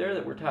see up there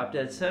that we're top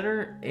dead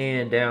center,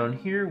 and down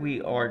here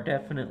we are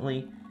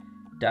definitely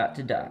dot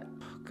to dot.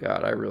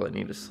 God, I really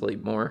need to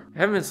sleep more. I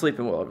haven't been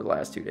sleeping well over the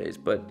last 2 days,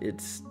 but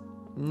it's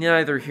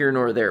neither here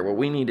nor there. What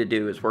we need to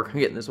do is work on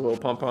getting this oil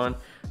pump on.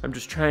 I'm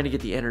just trying to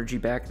get the energy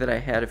back that I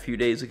had a few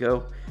days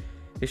ago.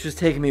 It's just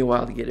taking me a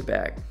while to get it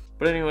back.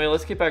 But anyway,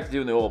 let's get back to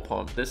doing the oil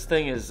pump. This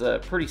thing is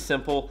pretty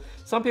simple.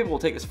 Some people will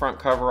take this front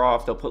cover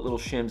off, they'll put little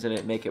shims in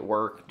it, make it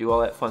work, do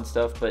all that fun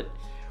stuff, but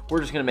we're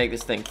just gonna make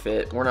this thing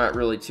fit. We're not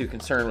really too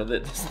concerned with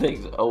it. This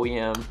thing's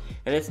OEM,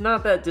 and it's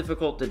not that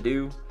difficult to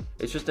do.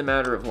 It's just a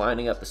matter of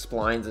lining up the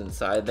splines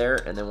inside there,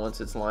 and then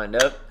once it's lined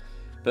up,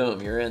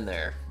 boom, you're in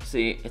there.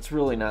 See, it's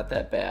really not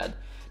that bad.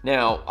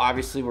 Now,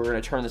 obviously we're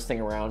gonna turn this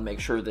thing around, make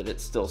sure that it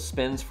still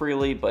spins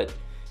freely, but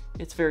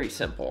it's very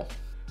simple.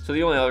 So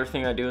the only other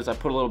thing I do is I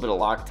put a little bit of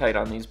Loctite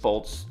on these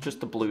bolts, just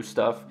the blue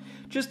stuff,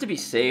 just to be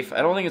safe. I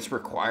don't think it's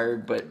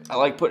required, but I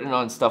like putting it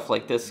on stuff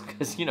like this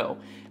because, you know,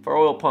 if our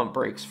oil pump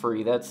breaks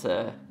free, that's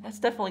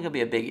definitely gonna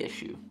be a big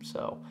issue.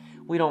 So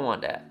we don't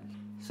want that.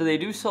 So they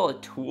do sell a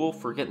tool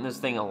for getting this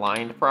thing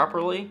aligned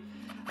properly.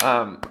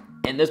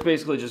 And this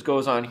basically just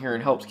goes on here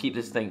and helps keep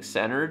this thing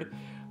centered.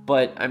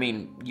 But I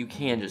mean, you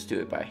can just do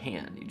it by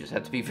hand. You just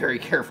have to be very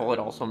careful and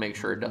also make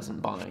sure it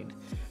doesn't bind.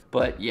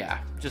 But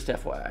yeah, just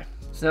FYI.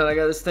 So now that I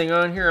got this thing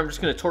on here, I'm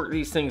just gonna torque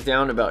these things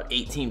down to about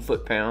 18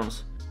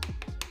 foot-pounds.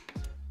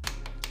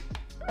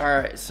 All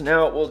right, so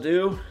now what we'll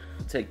do,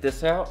 take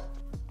this out.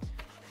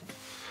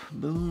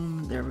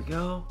 Boom, there we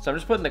go. So I'm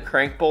just putting the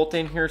crank bolt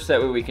in here so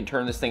that way we can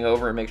turn this thing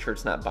over and make sure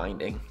it's not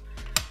binding.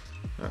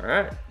 All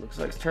right, looks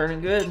like it's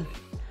turning good.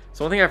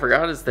 So one thing I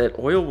forgot is that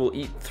oil will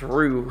eat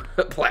through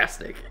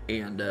plastic,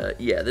 and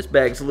yeah, this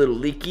bag's a little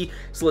leaky,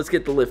 so let's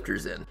get the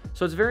lifters in.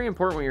 So it's very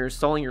important when you're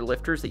installing your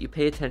lifters that you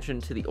pay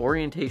attention to the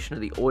orientation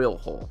of the oil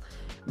hole.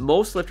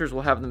 Most lifters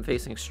will have them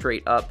facing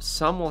straight up,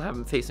 some will have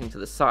them facing to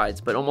the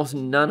sides, but almost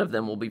none of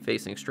them will be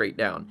facing straight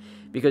down,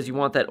 because you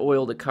want that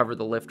oil to cover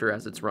the lifter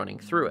as it's running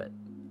through it.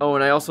 Oh,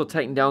 and I also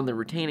tightened down the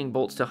retaining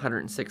bolts to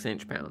 106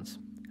 inch-pounds.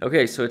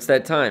 Okay, so it's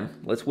that time.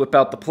 Let's whip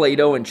out the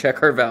Play-Doh and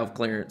check our valve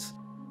clearance.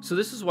 So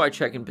this is why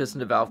checking piston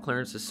to valve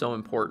clearance is so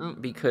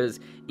important, because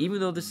even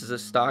though this is a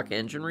stock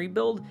engine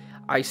rebuild,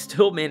 I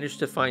still managed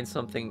to find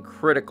something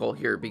critical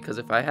here, because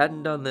if I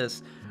hadn't done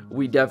this,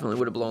 we definitely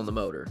would have blown the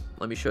motor.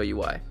 Let me show you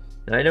why.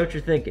 And I know what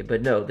you're thinking,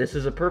 but no, this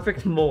is a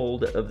perfect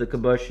mold of the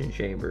combustion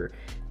chamber.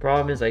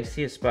 Problem is I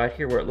see a spot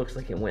here where it looks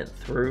like it went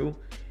through.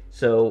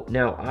 So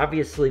now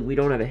obviously we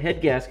don't have a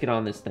head gasket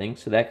on this thing,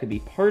 so that could be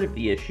part of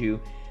the issue,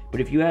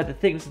 but if you add the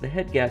thickness of the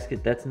head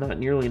gasket, that's not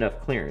nearly enough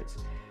clearance.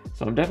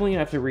 So I'm definitely gonna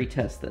have to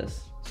retest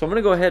this. So I'm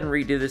gonna go ahead and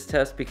redo this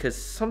test because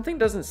something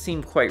doesn't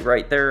seem quite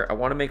right there. I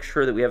wanna make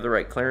sure that we have the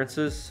right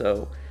clearances,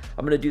 so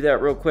I'm gonna do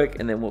that real quick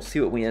and then we'll see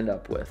what we end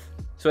up with.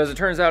 So as it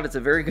turns out, it's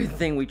a very good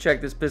thing we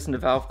checked this piston to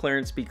valve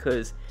clearance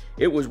because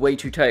it was way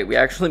too tight. We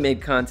actually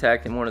made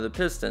contact in one of the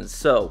pistons.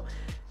 So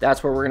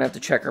that's where we're gonna have to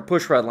check our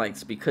push rod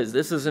lengths, because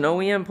this is an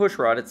OEM push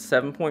rod. It's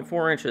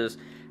 7.4 inches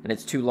and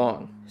it's too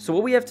long. So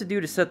what we have to do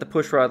to set the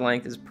push rod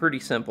length is pretty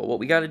simple. What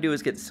we got to do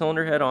is get the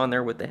cylinder head on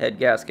there with the head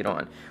gasket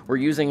on. We're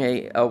using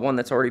a one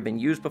that's already been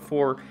used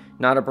before,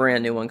 not a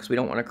brand new one, because we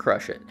don't want to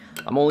crush it.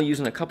 I'm only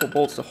using a couple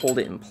bolts to hold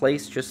it in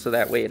place just so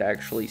that way it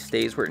actually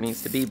stays where it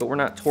needs to be, but we're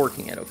not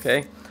torquing it,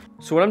 okay?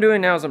 So what I'm doing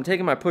now is I'm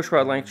taking my push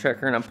rod length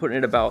checker and I'm putting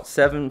it about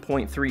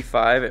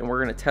 7.35, and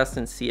we're going to test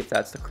and see if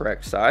that's the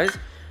correct size.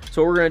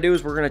 So what we're going to do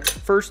is we're going to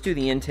first do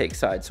the intake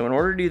side. So in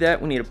order to do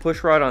that, we need a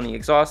push rod on the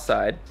exhaust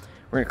side.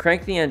 We're going to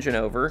crank the engine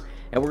over,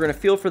 and we're going to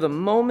feel for the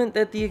moment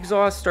that the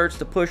exhaust starts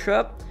to push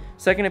up.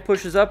 Second it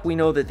pushes up, we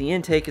know that the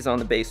intake is on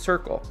the base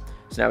circle.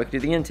 So now we can do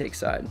the intake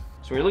side.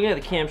 So we're looking at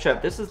the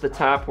camshaft. This is the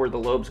top where the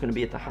lobe's going to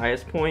be at the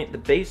highest point. The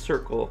base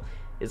circle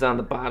is on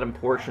the bottom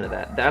portion of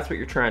that. That's what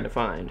you're trying to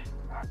find.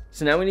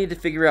 So now we need to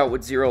figure out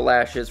what zero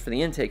lash is for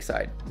the intake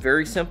side.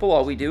 Very simple.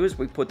 All we do is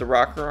we put the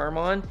rocker arm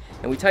on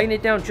and we tighten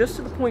it down just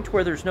to the point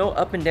where there's no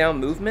up and down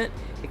movement.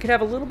 It could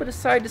have a little bit of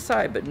side to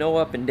side, but no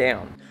up and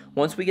down.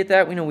 Once we get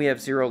that, we know we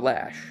have zero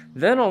lash.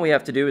 Then all we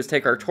have to do is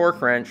take our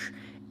torque wrench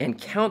and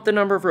count the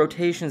number of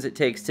rotations it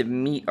takes to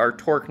meet our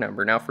torque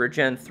number. Now for a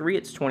Gen 3,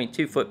 it's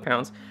 22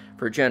 foot-pounds.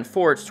 For a Gen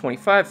 4, it's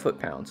 25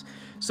 foot-pounds.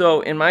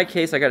 So in my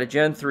case, I got a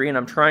Gen 3 and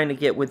I'm trying to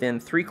get within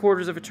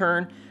 3/4 of a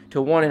turn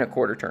to 1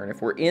 1/4 turn.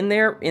 If we're in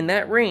there, in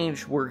that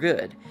range, we're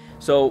good.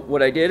 So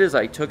what I did is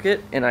I took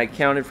it and I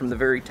counted from the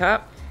very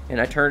top and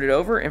I turned it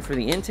over, and for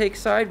the intake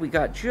side, we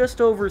got just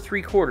over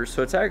 3/4,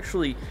 so it's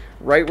actually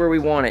right where we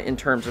want it in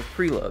terms of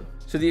preload.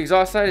 So the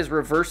exhaust side is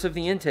reverse of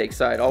the intake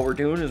side. All we're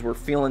doing is we're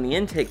feeling the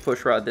intake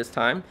push rod this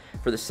time.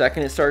 For the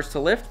second it starts to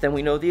lift, then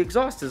we know the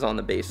exhaust is on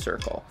the base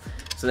circle.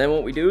 So then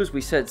what we do is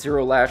we set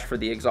zero lash for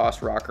the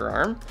exhaust rocker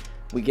arm.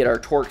 We get our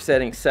torque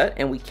setting set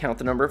and we count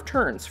the number of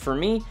turns. For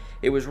me,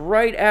 it was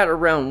right at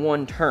around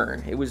 1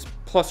 turn. It was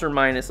plus or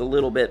minus a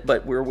little bit,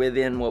 but we're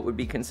within what would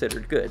be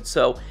considered good.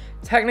 So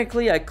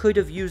technically I could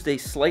have used a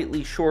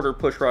slightly shorter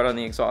push rod on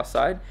the exhaust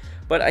side,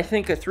 but I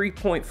think a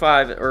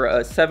 3.5 or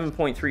a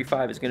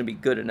 7.35 is going to be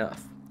good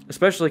enough,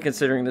 especially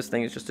considering this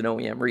thing is just an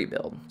OEM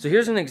rebuild. So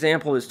here's an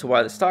example as to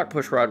why the stock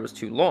push rod was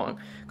too long.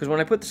 Because when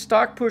I put the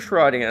stock push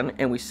rod in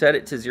and we set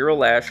it to 0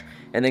 lash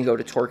and then go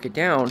to torque it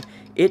down,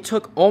 it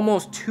took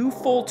almost 2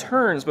 full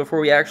turns before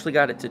we actually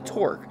got it to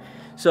torque.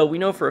 So we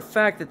know for a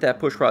fact that that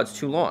push rod's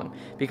too long,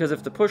 because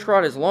if the push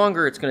rod is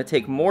longer, it's going to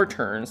take more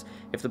turns.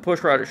 If the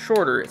push rod is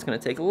shorter, it's going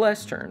to take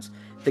less turns.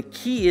 The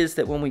key is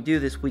that when we do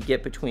this, we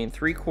get between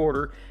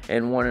 3/4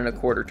 and 1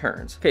 1/4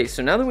 turns. Okay,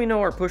 so now that we know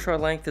our push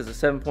rod length is a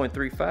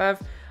 7.35,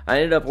 I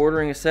ended up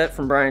ordering a set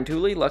from Brian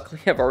Tooley. Luckily,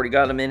 I've already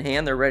got them in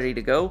hand. They're ready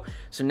to go.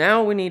 So now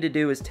what we need to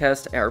do is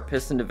test our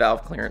piston to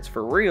valve clearance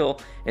for real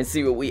and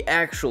see what we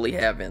actually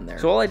have in there.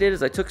 So all I did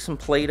is I took some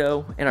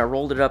Play-Doh and I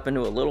rolled it up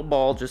into a little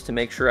ball just to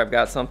make sure I've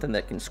got something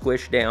that can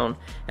squish down.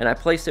 And I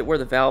placed it where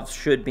the valves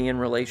should be in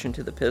relation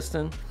to the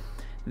piston.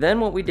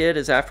 Then what we did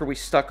is after we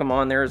stuck them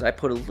on there is I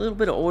put a little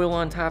bit of oil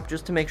on top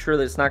just to make sure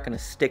that it's not going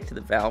to stick to the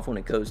valve when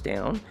it goes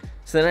down.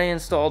 So then I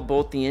installed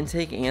both the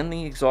intake and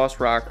the exhaust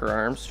rocker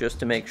arms just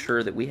to make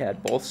sure that we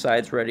had both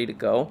sides ready to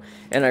go.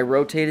 And I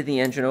rotated the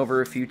engine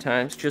over a few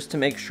times just to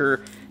make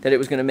sure that it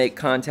was going to make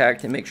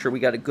contact and make sure we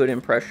got a good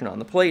impression on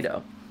the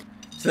Play-Doh.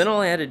 So then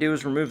all I had to do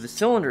was remove the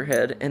cylinder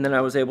head, and then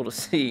I was able to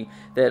see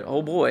that,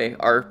 oh boy,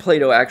 our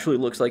Play-Doh actually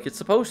looks like it's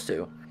supposed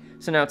to.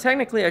 So now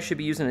technically I should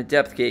be using a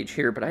depth gauge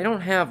here, but I don't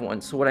have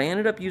one. So what I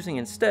ended up using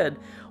instead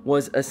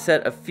was a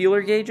set of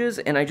feeler gauges,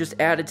 and I just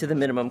added to the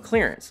minimum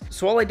clearance.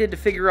 So all I did to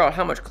figure out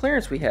how much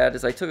clearance we had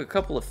is I took a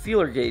couple of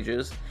feeler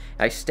gauges,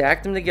 I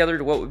stacked them together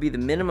to what would be the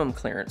minimum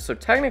clearance. So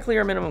technically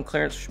our minimum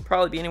clearance should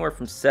probably be anywhere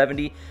from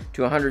 70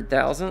 to 100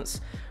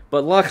 thousandths.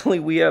 But luckily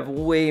we have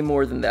way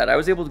more than that. I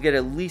was able to get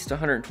at least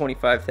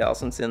 125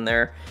 thousandths in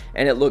there,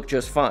 and it looked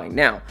just fine.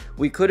 Now,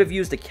 we could have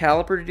used a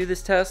caliper to do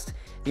this test.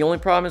 The only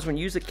problem is when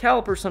you use a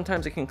caliper,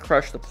 sometimes it can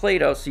crush the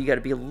Play-Doh, so you got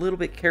to be a little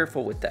bit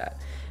careful with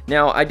that.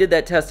 Now, I did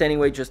that test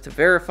anyway just to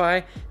verify,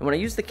 and when I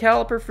used the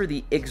caliper for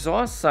the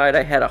exhaust side,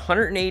 I had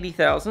 180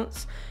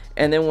 thousandths,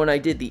 and then when I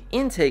did the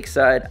intake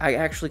side, I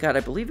actually got,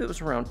 I believe it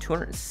was around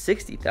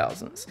 260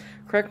 thousandths.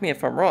 Correct me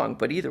if I'm wrong,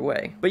 but either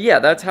way. But yeah,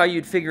 that's how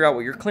you'd figure out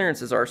what your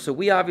clearances are. So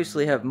we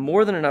obviously have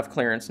more than enough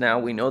clearance now.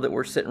 We know that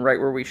we're sitting right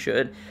where we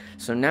should.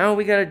 So now all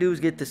we gotta do is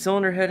get the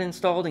cylinder head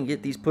installed and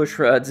get these push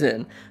rods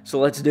in. So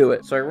let's do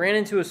it. So I ran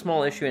into a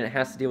small issue and it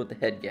has to deal with the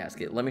head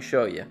gasket. Let me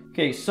show you.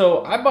 Okay,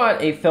 so I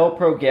bought a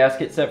Felpro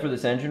gasket set for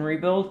this engine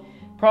rebuild.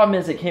 Problem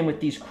is it came with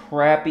these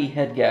crappy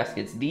head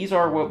gaskets. These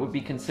are what would be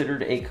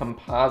considered a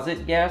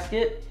composite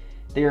gasket.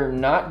 They are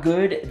not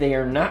good. They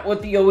are not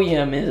what the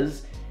OEM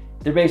is.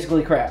 They're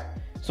basically crap.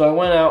 So I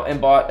went out and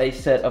bought a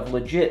set of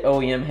legit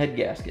OEM head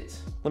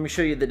gaskets. Let me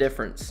show you the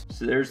difference.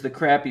 So there's the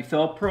crappy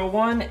Felpro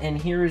one,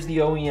 and here's the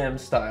OEM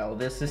style.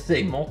 This is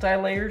a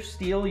multi-layer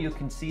steel. You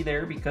can see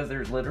there because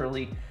there's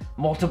literally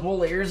multiple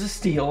layers of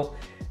steel.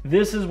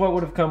 This is what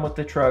would have come with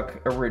the truck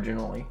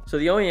originally. So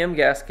the OEM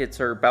gaskets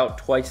are about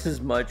twice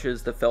as much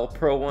as the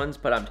Felpro ones,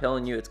 but I'm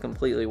telling you it's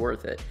completely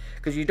worth it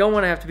because you don't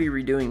want to have to be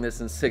redoing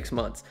this in 6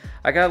 months.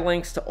 I got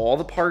links to all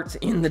the parts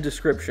in the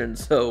description,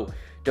 so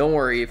don't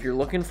worry, if you're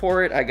looking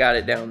for it, I got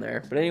it down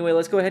there. But anyway,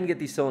 let's go ahead and get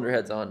these cylinder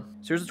heads on.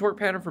 So here's the torque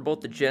pattern for both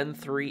the Gen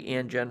 3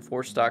 and Gen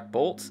 4 stock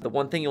bolts. The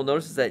one thing you'll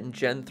notice is that in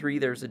Gen 3,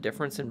 there's a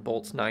difference in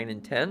bolts 9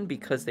 and 10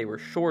 because they were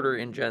shorter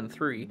in Gen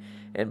 3,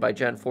 and by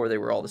Gen 4, they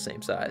were all the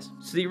same size.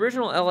 So the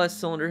original LS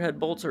cylinder head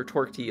bolts are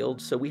torque to yield,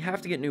 so we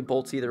have to get new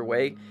bolts either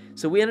way.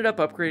 So we ended up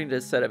upgrading to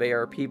a set of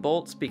ARP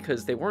bolts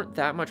because they weren't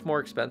that much more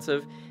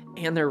expensive,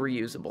 and they're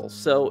reusable.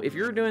 So if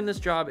you're doing this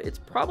job, it's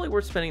probably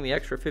worth spending the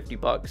extra 50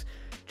 bucks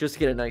just to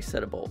get a nice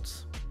set of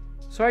bolts.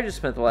 So I just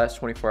spent the last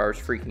 24 hours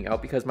freaking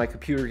out because my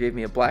computer gave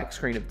me a black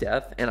screen of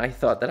death, and I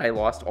thought that I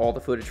lost all the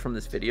footage from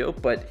this video,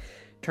 but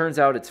turns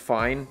out it's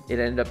fine. It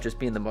ended up just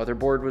being the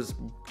motherboard was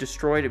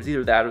destroyed. It was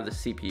either that or the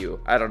CPU.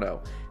 I don't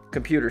know.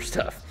 Computer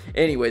stuff.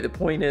 Anyway, the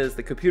point is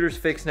the computer's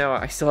fixed now.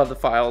 I still have the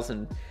files,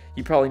 and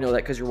you probably know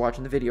that because you're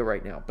watching the video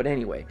right now. But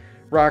anyway,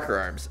 rocker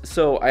arms.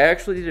 So I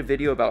actually did a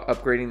video about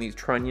upgrading these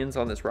trunnions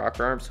on this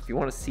rocker arm. So if you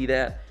want to see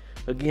that,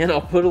 again,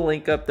 I'll put a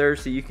link up there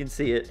so you can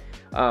see it.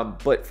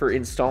 But for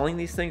installing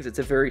these things, it's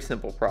a very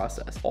simple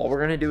process. All we're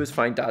going to do is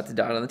find dot to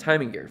dot on the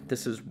timing gear.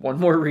 This is one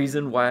more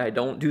reason why I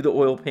don't do the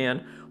oil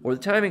pan or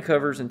the timing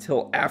covers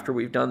until after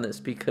we've done this,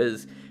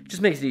 because it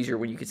just makes it easier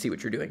when you can see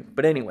what you're doing.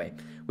 But anyway,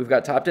 we've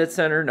got top dead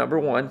center, number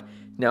 1.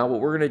 Now what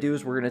we're going to do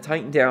is we're going to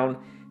tighten down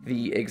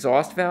the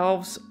exhaust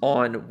valves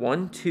on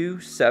 1, 2,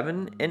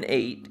 7, and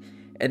 8.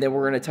 And then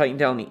we're going to tighten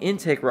down the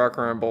intake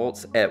rocker arm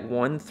bolts at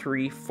 1,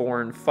 3,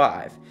 4, and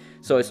 5.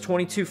 So it's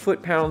 22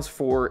 foot-pounds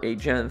for a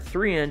Gen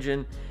 3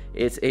 engine.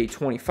 It's a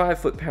 25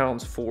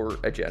 foot-pounds for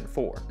a Gen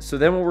 4. So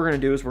then what we're going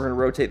to do is we're going to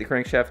rotate the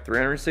crankshaft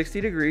 360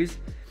 degrees.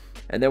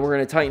 And then we're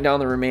going to tighten down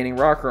the remaining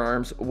rocker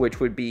arms, which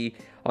would be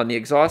on the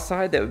exhaust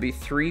side, that would be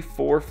 3,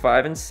 4,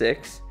 5, and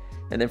 6.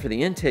 And then for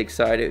the intake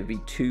side, it would be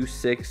 2,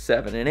 6,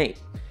 7, and 8.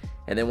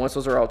 And then once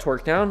those are all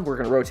torqued down, we're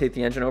going to rotate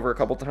the engine over a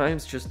couple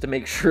times just to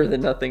make sure that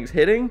nothing's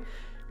hitting,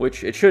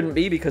 which it shouldn't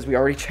be because we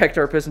already checked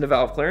our piston to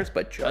valve clearance,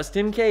 but just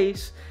in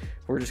case,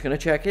 we're just going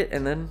to check it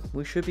and then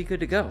we should be good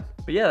to go.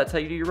 But yeah, that's how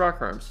you do your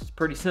rocker arms. It's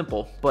pretty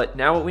simple. But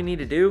now what we need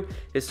to do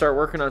is start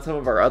working on some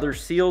of our other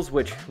seals,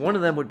 which one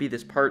of them would be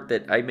this part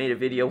that I made a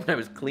video when I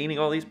was cleaning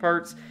all these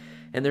parts.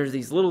 And there's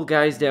these little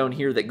guys down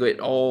here that get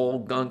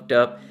all gunked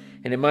up.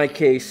 And in my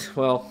case,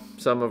 well,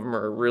 some of them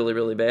are really,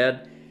 really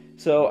bad.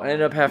 So I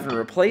ended up having to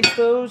replace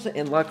those,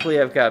 and luckily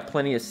I've got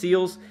plenty of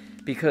seals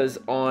because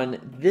on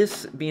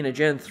this being a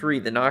Gen 3,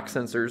 the knock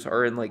sensors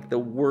are in like the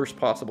worst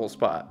possible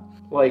spot.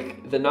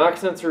 Like the knock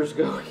sensors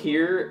go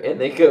here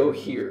and they go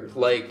here.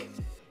 Like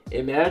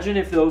imagine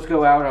if those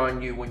go out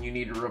on you when you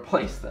need to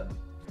replace them.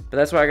 But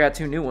that's why I got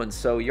 2 new ones.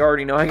 So you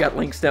already know I got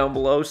links down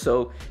below,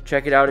 so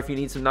check it out if you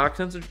need some knock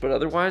sensors. But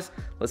otherwise,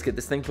 let's get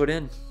this thing put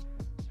in.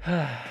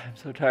 I'm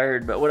so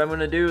tired, but what I'm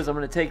gonna do is I'm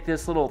gonna take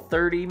this little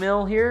 30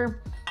 mil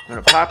here, I'm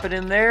gonna pop it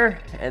in there,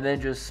 and then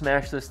just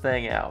smash this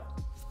thing out.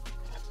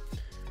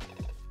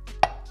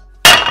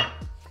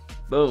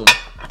 Boom.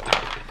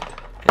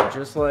 And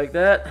just like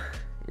that,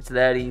 it's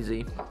that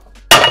easy.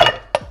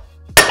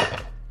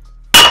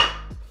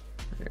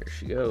 There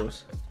she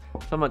goes. So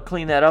I'm gonna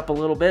clean that up a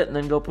little bit and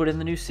then go put in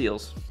the new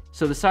seals.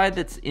 So the side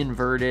that's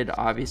inverted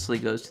obviously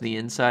goes to the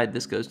inside,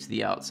 this goes to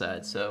the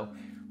outside. So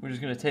we're just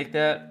gonna take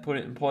that, put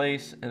it in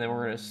place, and then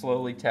we're gonna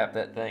slowly tap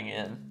that thing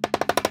in.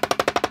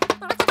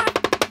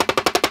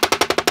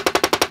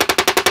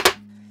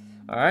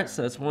 All right,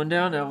 so that's one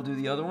down, now we'll do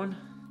the other one.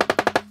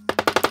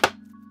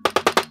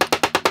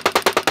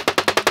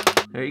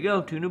 There you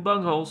go, 2 new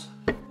bung holes.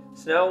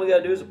 So now all we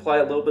gotta do is apply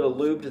a little bit of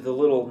lube to the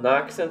little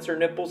knock sensor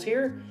nipples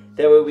here.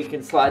 That way we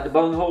can slide the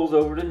bung holes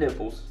over the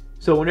nipples.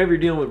 So whenever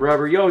you're dealing with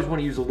rubber, you always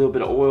wanna use a little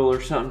bit of oil or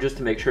something just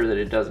to make sure that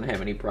it doesn't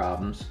have any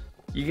problems.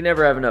 You can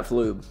never have enough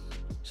lube.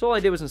 So all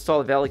I did was install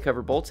the valley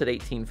cover bolts at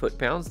 18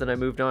 foot-pounds, then I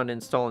moved on to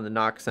installing the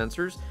knock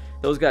sensors.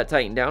 Those got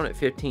tightened down at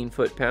 15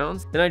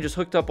 foot-pounds. Then I just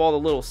hooked up all the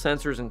little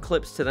sensors and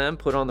clips to them,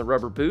 put on the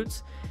rubber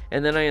boots,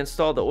 and then I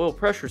installed the oil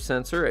pressure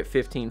sensor at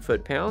 15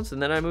 foot-pounds,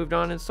 and then I moved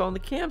on to installing the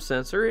cam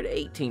sensor at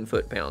 18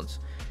 foot-pounds.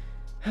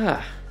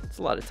 It's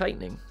a lot of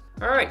tightening.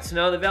 All right, so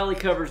now the valley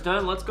cover's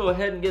done, let's go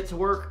ahead and get to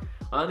work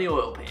on the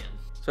oil pan.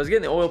 So I was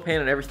getting the oil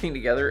pan and everything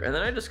together, and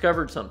then I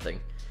discovered something.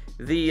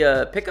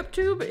 The pickup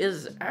tube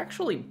is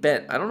actually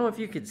bent. I don't know if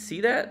you could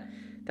see that.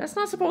 That's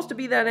not supposed to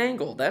be that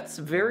angle. That's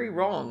very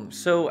wrong.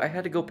 So I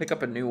had to go pick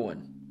up a new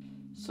one.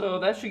 So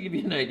that should give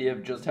you an idea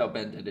of just how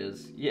bent it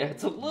is. Yeah,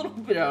 it's a little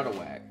bit out of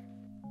whack.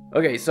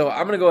 Okay, so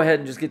I'm gonna go ahead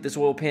and just get this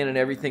oil pan and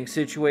everything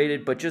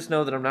situated, but just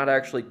know that I'm not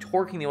actually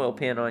torquing the oil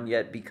pan on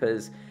yet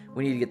because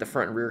we need to get the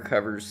front and rear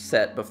covers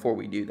set before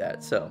we do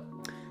that. So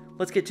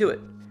let's get to it.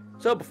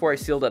 So before I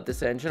sealed up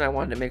this engine, I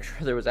wanted to make sure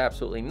there was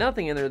absolutely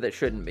nothing in there that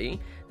shouldn't be.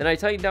 Then I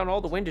tightened down all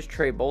the windage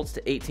tray bolts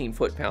to 18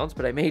 foot-pounds,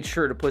 but I made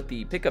sure to put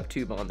the pickup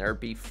tube on there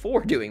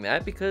before doing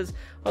that because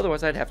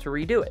otherwise I'd have to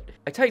redo it.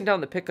 I tightened down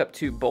the pickup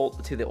tube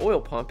bolt to the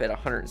oil pump at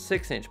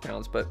 106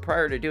 inch-pounds, but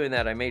prior to doing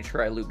that, I made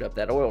sure I lubed up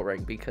that oil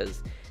ring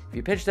because if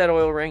you pinch that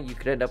oil ring, you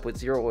could end up with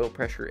 0 oil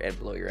pressure and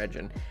blow your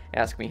engine.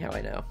 Ask me how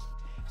I know.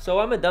 So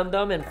I'm a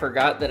dum-dum and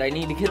forgot that I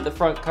need to get the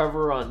front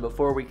cover on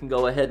before we can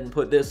go ahead and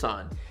put this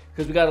on,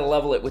 because we got to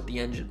level it with the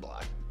engine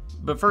block.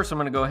 But first I'm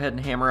going to go ahead and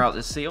hammer out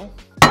this seal.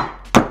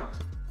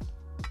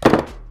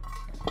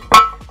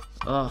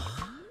 Oh,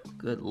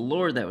 good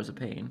lord, that was a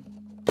pain.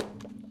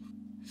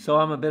 So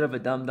I'm a bit of a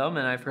dum-dum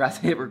and I forgot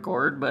to hit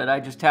record, but I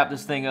just tapped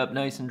this thing up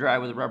nice and dry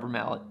with a rubber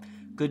mallet.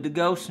 Good to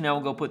go, so now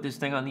we'll go put this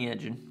thing on the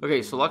engine.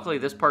 Okay, so luckily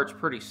this part's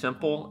pretty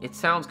simple. It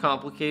sounds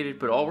complicated,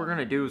 but all we're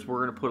gonna do is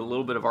we're gonna put a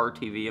little bit of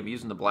RTV, I'm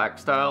using the black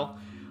style,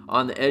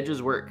 on the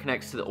edges where it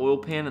connects to the oil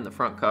pan and the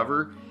front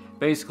cover.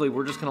 Basically,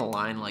 we're just gonna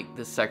line like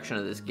this section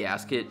of this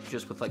gasket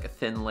just with like a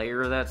thin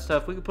layer of that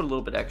stuff. We could put a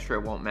little bit extra,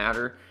 it won't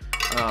matter.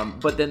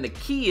 But then the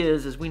key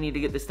is we need to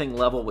get this thing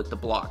level with the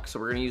block. So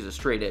we're gonna use a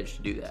straight edge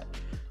to do that.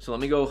 So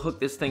let me go hook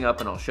this thing up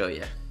and I'll show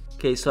you.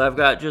 Okay, so I've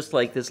got just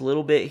like this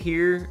little bit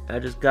here. I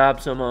just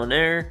gobbed some on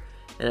there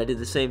and I did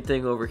the same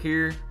thing over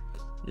here.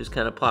 Just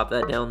kind of plop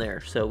that down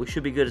there. So we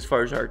should be good as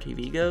far as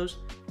RTV goes.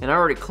 And I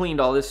already cleaned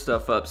all this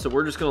stuff up, so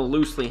we're just gonna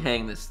loosely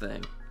hang this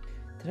thing.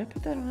 Did I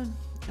put that on?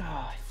 Oh,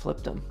 I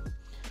flipped them.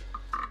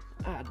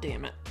 Ah,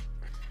 damn it.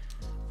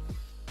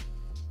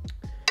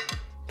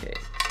 Okay,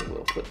 so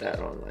we'll put that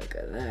on like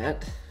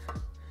that.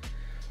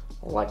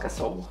 Like a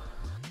so.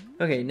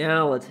 Okay,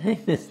 now let's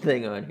hang this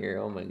thing on here.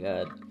 Oh my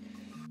god.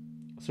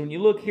 So when you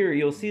look here,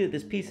 you'll see that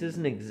this piece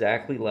isn't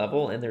exactly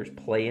level and there's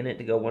play in it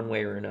to go one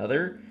way or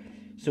another.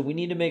 So we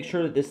need to make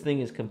sure that this thing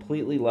is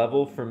completely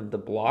level from the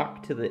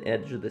block to the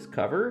edge of this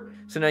cover.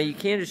 So now you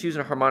can just use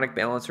a harmonic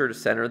balancer to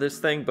center this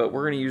thing, but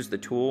we're gonna use the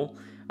tool.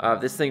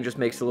 This thing just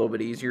makes it a little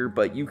bit easier,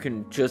 but you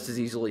can just as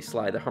easily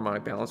slide the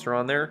harmonic balancer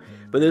on there.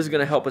 But this is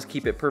gonna help us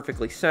keep it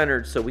perfectly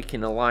centered so we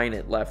can align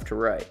it left to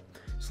right.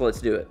 So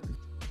let's do it.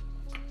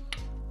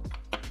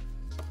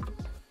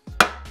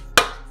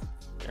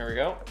 There we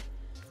go.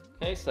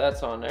 Okay, so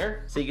that's on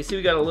there. So you can see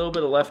we got a little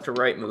bit of left to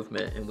right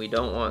movement, and we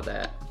don't want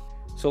that.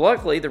 So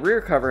luckily, the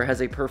rear cover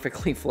has a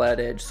perfectly flat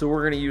edge, so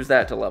we're gonna use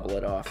that to level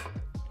it off.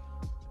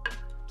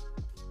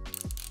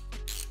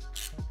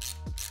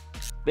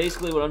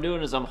 Basically what I'm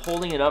doing is I'm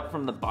holding it up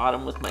from the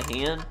bottom with my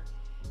hand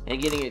and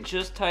getting it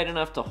just tight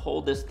enough to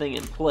hold this thing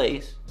in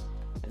place.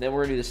 And then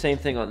we're gonna do the same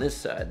thing on this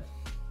side.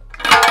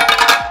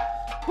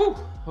 Whew,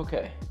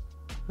 okay.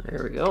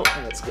 There we go,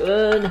 that's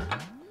good.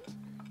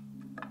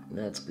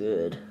 That's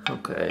good,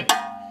 okay.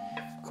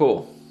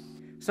 Cool.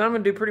 So I'm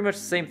gonna do pretty much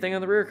the same thing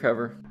on the rear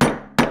cover.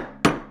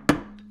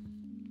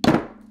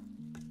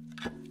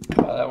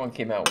 Wow, that one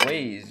came out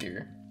way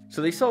easier.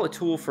 So they sell a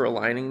tool for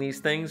aligning these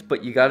things,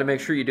 but you gotta make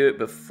sure you do it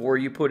before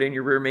you put in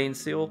your rear main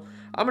seal.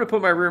 I'm gonna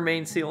put my rear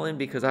main seal in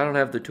because I don't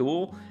have the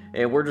tool,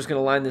 and we're just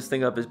gonna line this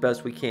thing up as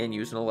best we can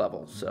using a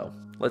level. So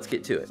let's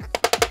get to it.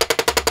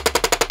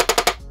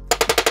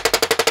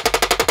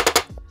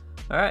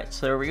 All right,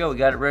 so there we go, we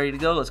got it ready to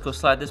go. Let's go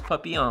slide this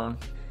puppy on.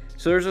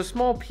 So there's a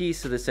small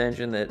piece of this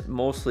engine that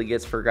mostly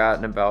gets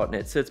forgotten about, and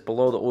it sits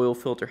below the oil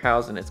filter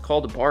housing. It's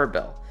called a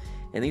barbell.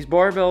 And these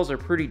barbells are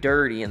pretty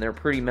dirty and they're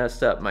pretty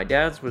messed up. My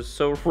dad's was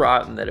so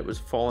rotten that it was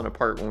falling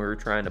apart when we were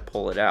trying to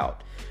pull it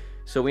out.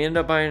 So we ended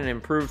up buying an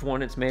improved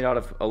one. It's made out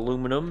of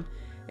aluminum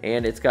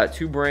and it's got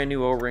 2 brand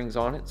new O-rings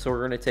on it. So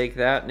we're gonna take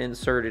that and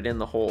insert it in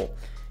the hole.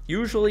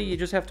 Usually you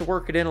just have to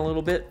work it in a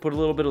little bit, put a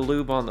little bit of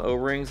lube on the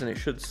O-rings and it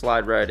should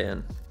slide right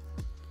in.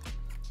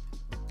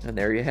 And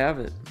there you have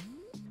it.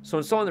 So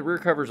installing the rear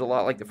cover is a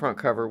lot like the front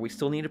cover. We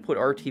still need to put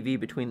RTV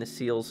between the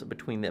seals,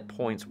 between the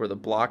points where the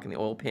block and the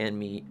oil pan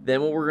meet.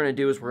 Then what we're going to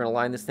do is we're going to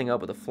line this thing up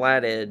with a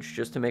flat edge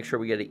just to make sure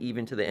we get it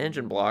even to the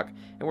engine block.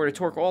 And we're going to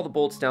torque all the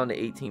bolts down to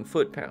 18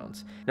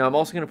 foot-pounds. Now I'm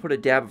also going to put a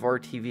dab of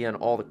RTV on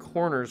all the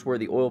corners where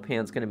the oil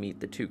pan is going to meet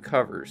the 2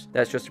 covers.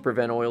 That's just to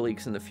prevent oil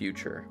leaks in the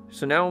future.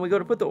 So now when we go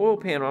to put the oil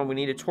pan on, we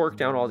need to torque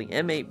down all the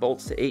M8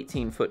 bolts to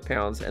 18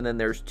 foot-pounds. And then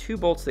there's 2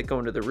 bolts that go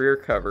into the rear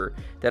cover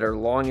that are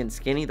long and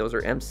skinny. Those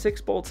are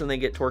M6 bolts and they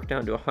get torqued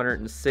down to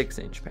 106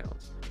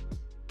 inch-pounds.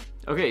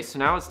 Okay, so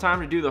now it's time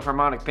to do the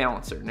harmonic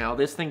balancer. Now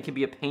this thing can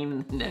be a pain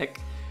in the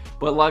neck,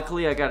 but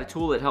luckily I got a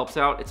tool that helps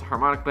out. It's a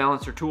harmonic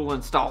balancer tool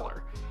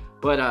installer.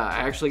 But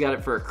I actually got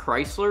it for a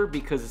Chrysler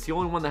because it's the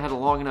only one that had a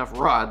long enough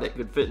rod that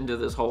could fit into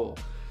this hole.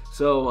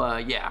 So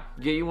yeah,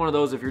 get you one of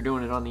those if you're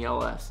doing it on the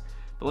LS.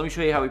 But let me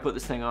show you how we put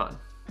this thing on.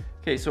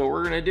 Okay, so what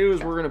we're gonna do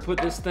is we're gonna put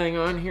this thing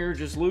on here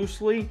just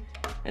loosely,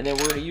 and then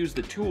we're gonna use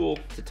the tool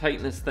to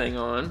tighten this thing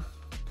on.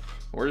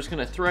 We're just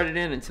gonna thread it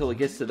in until it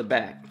gets to the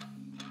back.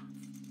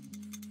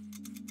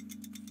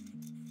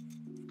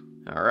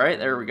 All right,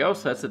 there we go,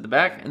 so that's at the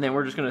back, and then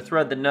we're just gonna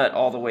thread the nut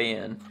all the way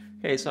in.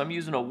 Okay, so I'm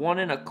using a 1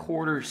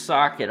 1/4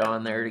 socket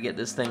on there to get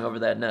this thing over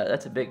that nut.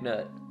 That's a big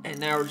nut. And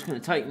now we're just gonna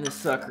tighten this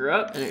sucker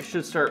up, and it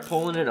should start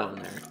pulling it on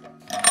there.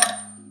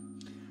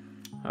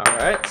 All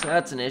right, so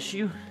that's an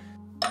issue.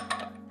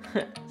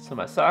 So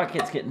my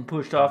socket's getting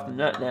pushed off the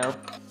nut now.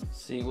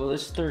 Let's see, will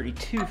this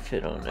 32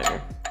 fit on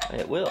there?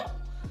 It will.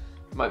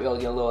 Might be able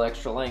to get a little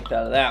extra length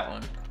out of that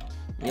one.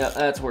 Yep,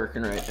 that's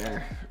working right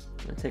there.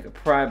 I'm gonna take a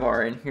pry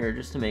bar in here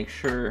just to make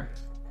sure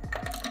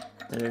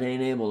that it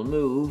ain't able to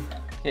move.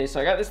 Okay,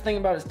 so I got this thing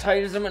about as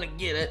tight as I'm gonna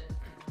get it.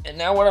 And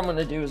now what I'm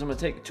gonna do is I'm gonna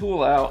take the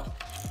tool out.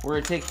 We're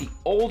gonna take the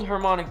old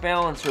harmonic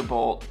balancer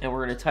bolt and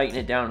we're gonna tighten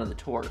it down to the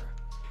torque.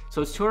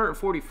 So it's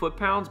 240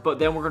 foot-pounds, but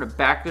then we're gonna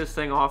back this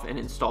thing off and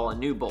install a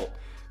new bolt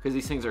because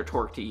these things are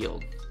torqued to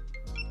yield.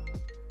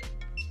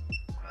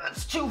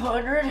 That's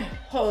 200.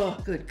 Oh,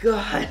 good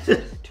God.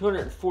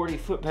 240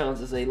 foot-pounds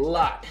is a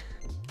lot.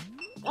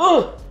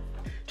 Oh,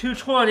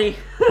 220.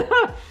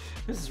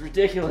 This is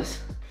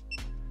ridiculous.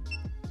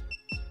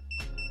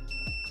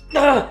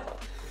 Ah,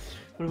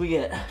 what do we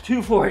get?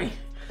 240.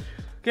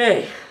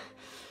 Okay,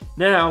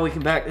 now we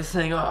can back this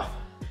thing off.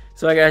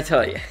 So I gotta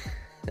tell you,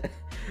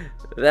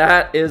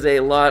 that is a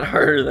lot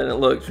harder than it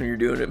looks when you're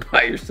doing it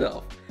by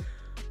yourself.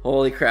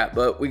 Holy crap,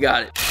 but we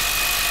got it.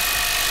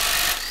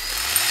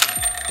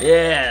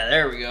 Yeah,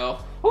 there we go.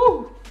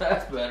 Woo,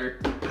 that's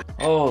better.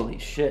 Holy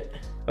shit.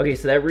 Okay,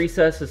 so that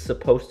recess is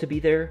supposed to be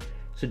there,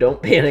 so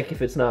don't panic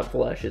if it's not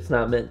flush. It's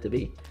not meant to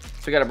be.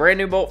 So we got a brand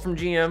new bolt from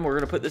GM. We're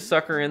gonna put this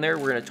sucker in there.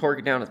 We're gonna torque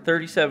it down to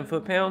 37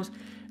 foot-pounds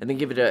and then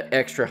give it an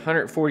extra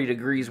 140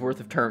 degrees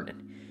worth of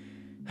turning.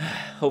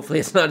 Hopefully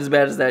it's not as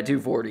bad as that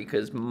 240,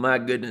 because my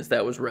goodness,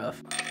 that was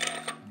rough.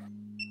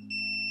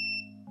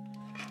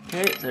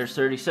 Okay, there's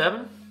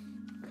 37.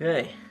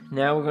 Okay.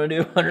 Now we're gonna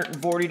do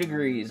 140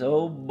 degrees.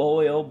 Oh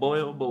boy, oh boy,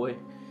 oh boy.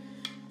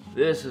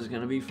 This is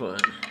gonna be fun.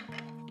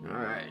 All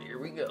right, here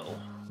we go.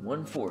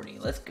 140,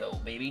 let's go,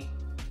 baby.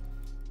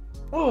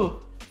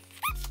 Oh.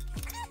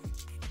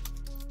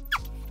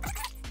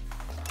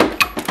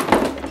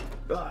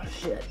 Oh,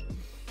 shit.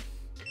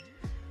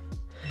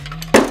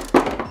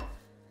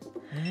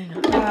 Hang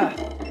on. Ah.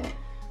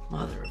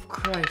 Mother of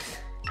Christ.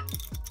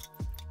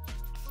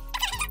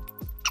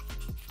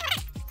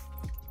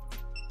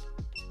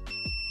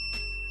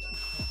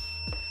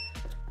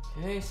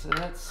 Okay, so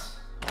that's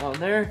on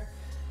there.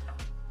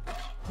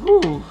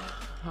 Whew.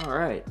 All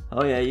right.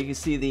 Oh yeah, you can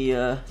see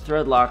the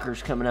thread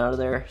lockers coming out of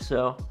there,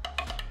 so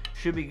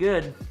should be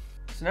good.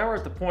 So now we're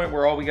at the point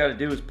where all we got to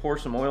do is pour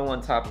some oil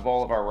on top of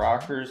all of our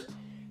rockers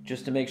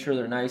just to make sure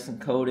they're nice and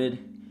coated,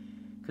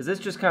 because this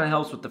just kind of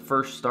helps with the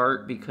first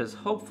start, because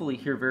hopefully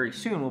here very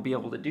soon we'll be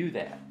able to do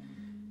that.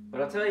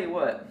 But I'll tell you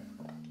what,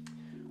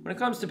 when it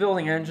comes to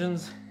building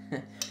engines,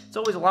 it's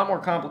always a lot more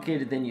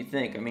complicated than you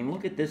think. I mean,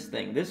 look at this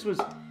thing. This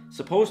was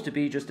supposed to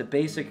be just a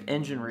basic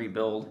engine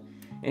rebuild,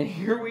 and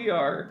here we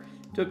are.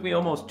 It took me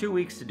almost 2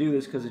 weeks to do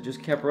this because it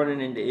just kept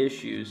running into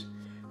issues.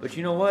 But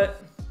you know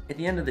what? At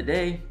the end of the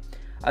day,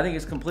 I think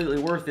it's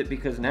completely worth it,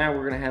 because now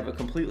we're going to have a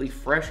completely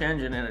fresh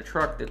engine in a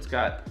truck that's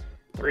got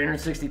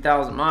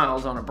 360,000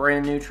 miles on a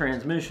brand new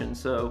transmission.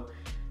 So,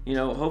 you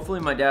know, hopefully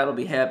my dad will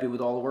be happy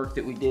with all the work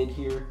that we did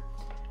here.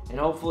 And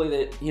hopefully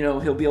that, you know,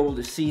 he'll be able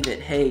to see that,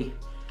 hey,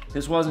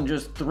 this wasn't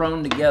just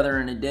thrown together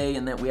in a day,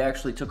 and that we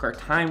actually took our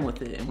time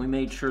with it and we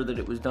made sure that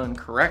it was done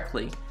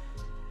correctly.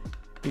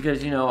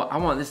 Because, you know, I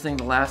want this thing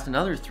to last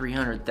another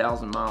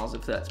 300,000 miles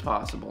if that's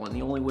possible. And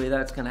the only way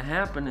that's going to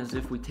happen is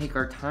if we take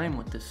our time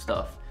with this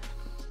stuff.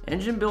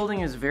 Engine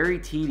building is very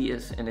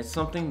tedious, and it's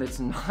something that's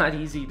not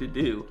easy to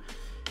do.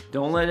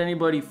 Don't let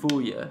anybody fool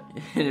you.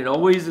 And it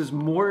always is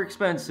more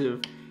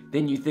expensive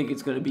than you think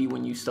it's going to be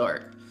when you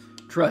start.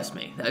 Trust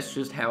me, that's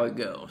just how it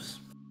goes.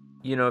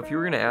 You know, if you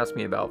were going to ask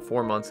me about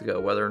 4 months ago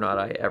whether or not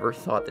I ever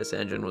thought this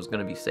engine was going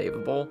to be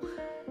savable,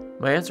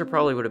 my answer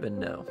probably would have been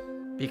no.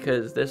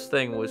 Because this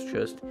thing was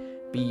just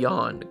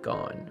beyond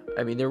gone.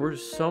 I mean, there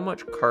was so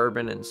much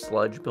carbon and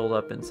sludge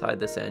buildup inside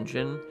this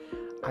engine.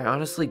 I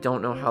honestly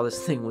don't know how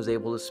this thing was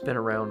able to spin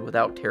around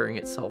without tearing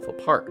itself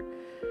apart.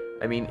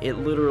 I mean, it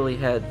literally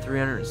had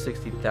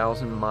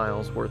 360,000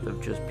 miles worth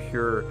of just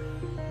pure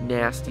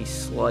nasty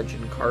sludge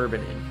and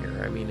carbon in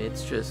here. I mean,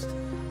 it's just,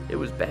 it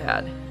was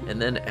bad. And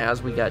then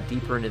as we got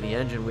deeper into the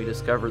engine, we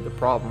discovered the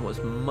problem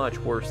was much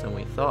worse than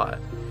we thought.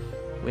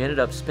 We ended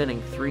up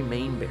spinning 3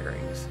 main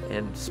bearings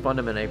and spun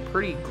them in a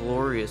pretty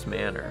glorious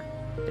manner.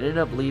 It ended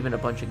up leaving a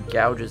bunch of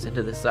gouges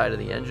into the side of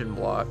the engine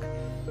block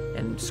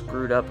and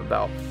screwed up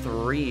about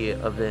 3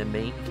 of the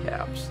main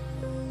caps.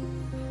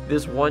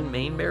 This one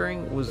main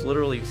bearing was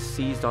literally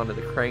seized onto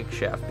the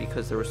crankshaft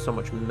because there was so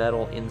much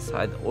metal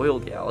inside the oil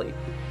galley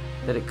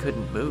that it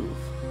couldn't move.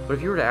 But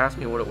if you were to ask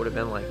me what it would have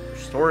been like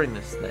restoring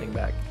this thing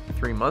back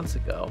 3 months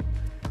ago,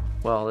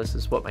 well, this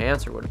is what my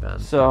answer would have been.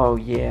 So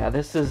yeah,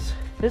 this is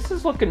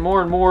looking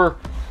more and more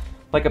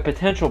like a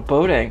potential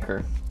boat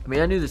anchor. I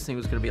mean, I knew this thing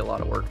was going to be a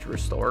lot of work to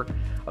restore.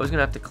 I was going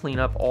to have to clean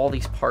up all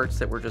these parts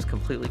that were just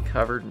completely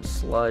covered in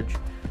sludge.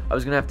 I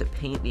was going to have to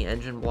paint the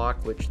engine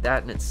block, which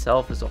that in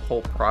itself is a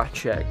whole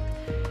project.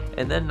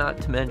 And then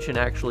not to mention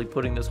actually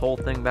putting this whole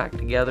thing back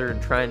together and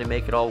trying to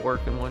make it all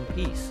work in one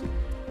piece.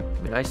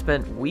 I mean, I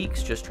spent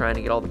weeks just trying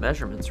to get all the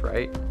measurements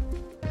right.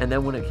 And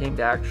then when it came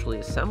to actually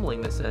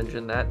assembling this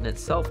engine, that in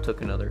itself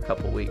took another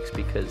couple weeks,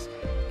 because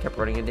I kept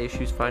running into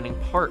issues finding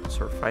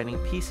parts or finding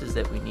pieces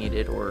that we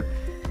needed, or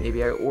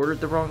maybe I ordered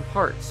the wrong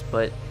parts.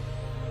 But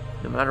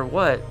no matter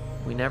what,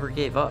 we never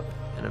gave up,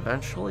 and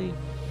eventually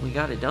we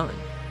got it done.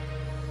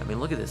 I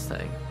mean, look at this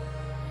thing.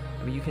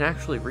 I mean, you can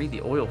actually read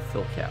the oil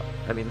fill cap.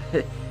 I mean,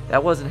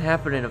 that wasn't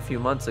happening a few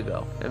months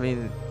ago. I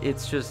mean,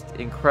 it's just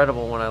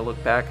incredible when I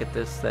look back at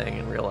this thing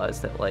and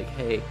realize that, like,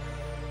 hey,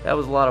 that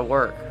was a lot of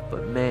work,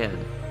 but man,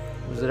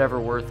 was it ever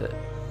worth it?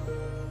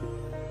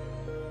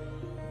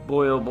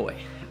 Boy, oh boy.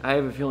 I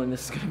have a feeling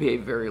this is going to be a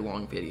very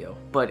long video,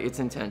 but it's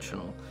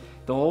intentional.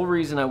 The whole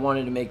reason I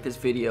wanted to make this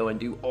video and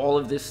do all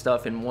of this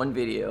stuff in one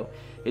video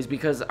is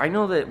because I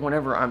know that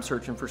whenever I'm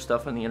searching for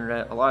stuff on the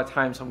internet, a lot of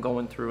times I'm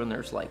going through and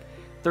there's like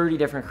 30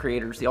 different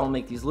creators. They all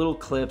make these little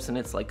clips and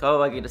it's like,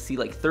 oh, I get to see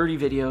like 30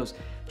 videos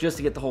just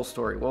to get the whole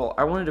story. Well,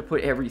 I wanted to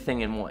put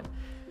everything in one.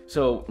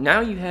 So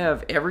now you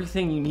have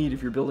everything you need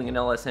if you're building an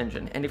LS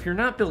engine. And if you're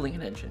not building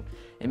an engine,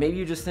 and maybe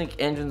you just think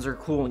engines are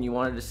cool and you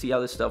wanted to see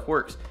how this stuff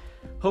works,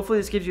 hopefully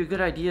this gives you a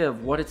good idea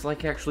of what it's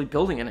like actually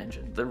building an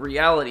engine, the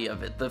reality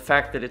of it, the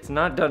fact that it's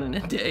not done in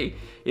a day,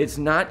 it's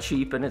not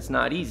cheap, and it's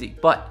not easy,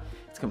 but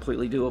it's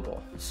completely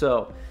doable.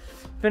 So,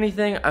 if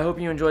anything, I hope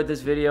you enjoyed this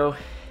video,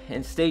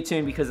 and stay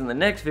tuned because in the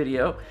next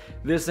video,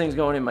 this thing's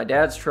going in my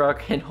dad's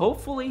truck, and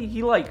hopefully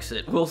he likes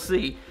it. We'll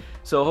see.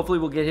 So hopefully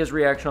we'll get his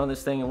reaction on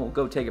this thing and we'll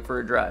go take it for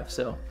a drive.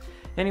 So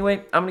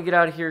anyway, I'm going to get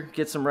out of here,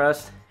 get some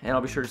rest, and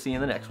I'll be sure to see you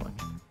in the next one.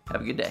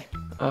 Have a good day.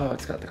 Oh,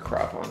 it's got the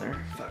crop on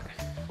there. Fuck.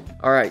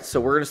 All right, so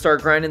we're going to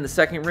start grinding the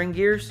second ring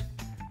gears.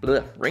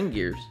 Blech, ring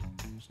gears.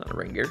 It's not a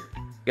ring gear.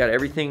 Got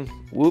everything.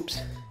 Whoops.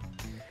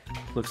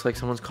 Looks like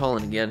someone's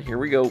calling again. Here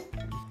we go.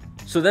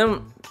 So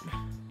then,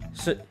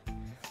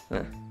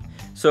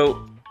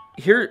 so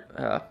here,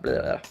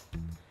 bleh.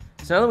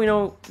 So now that we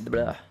know,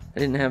 bleh, I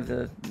didn't have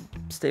the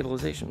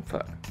stabilization.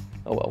 Fuck.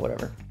 Oh well,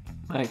 whatever.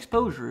 My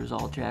exposure is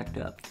all jacked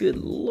up. Good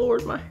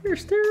lord, my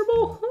hair's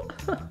terrible.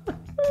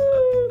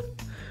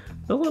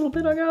 The little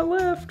bit I got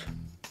left.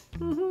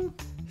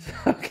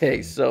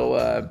 Okay,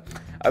 so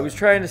I was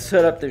trying to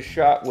set up this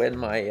shot when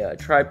my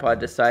tripod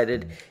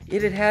decided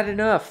it had had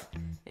enough.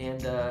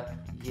 And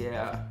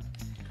yeah.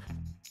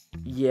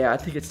 Yeah, I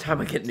think it's time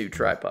I get a new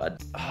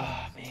tripod.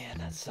 Oh, man,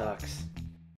 that sucks.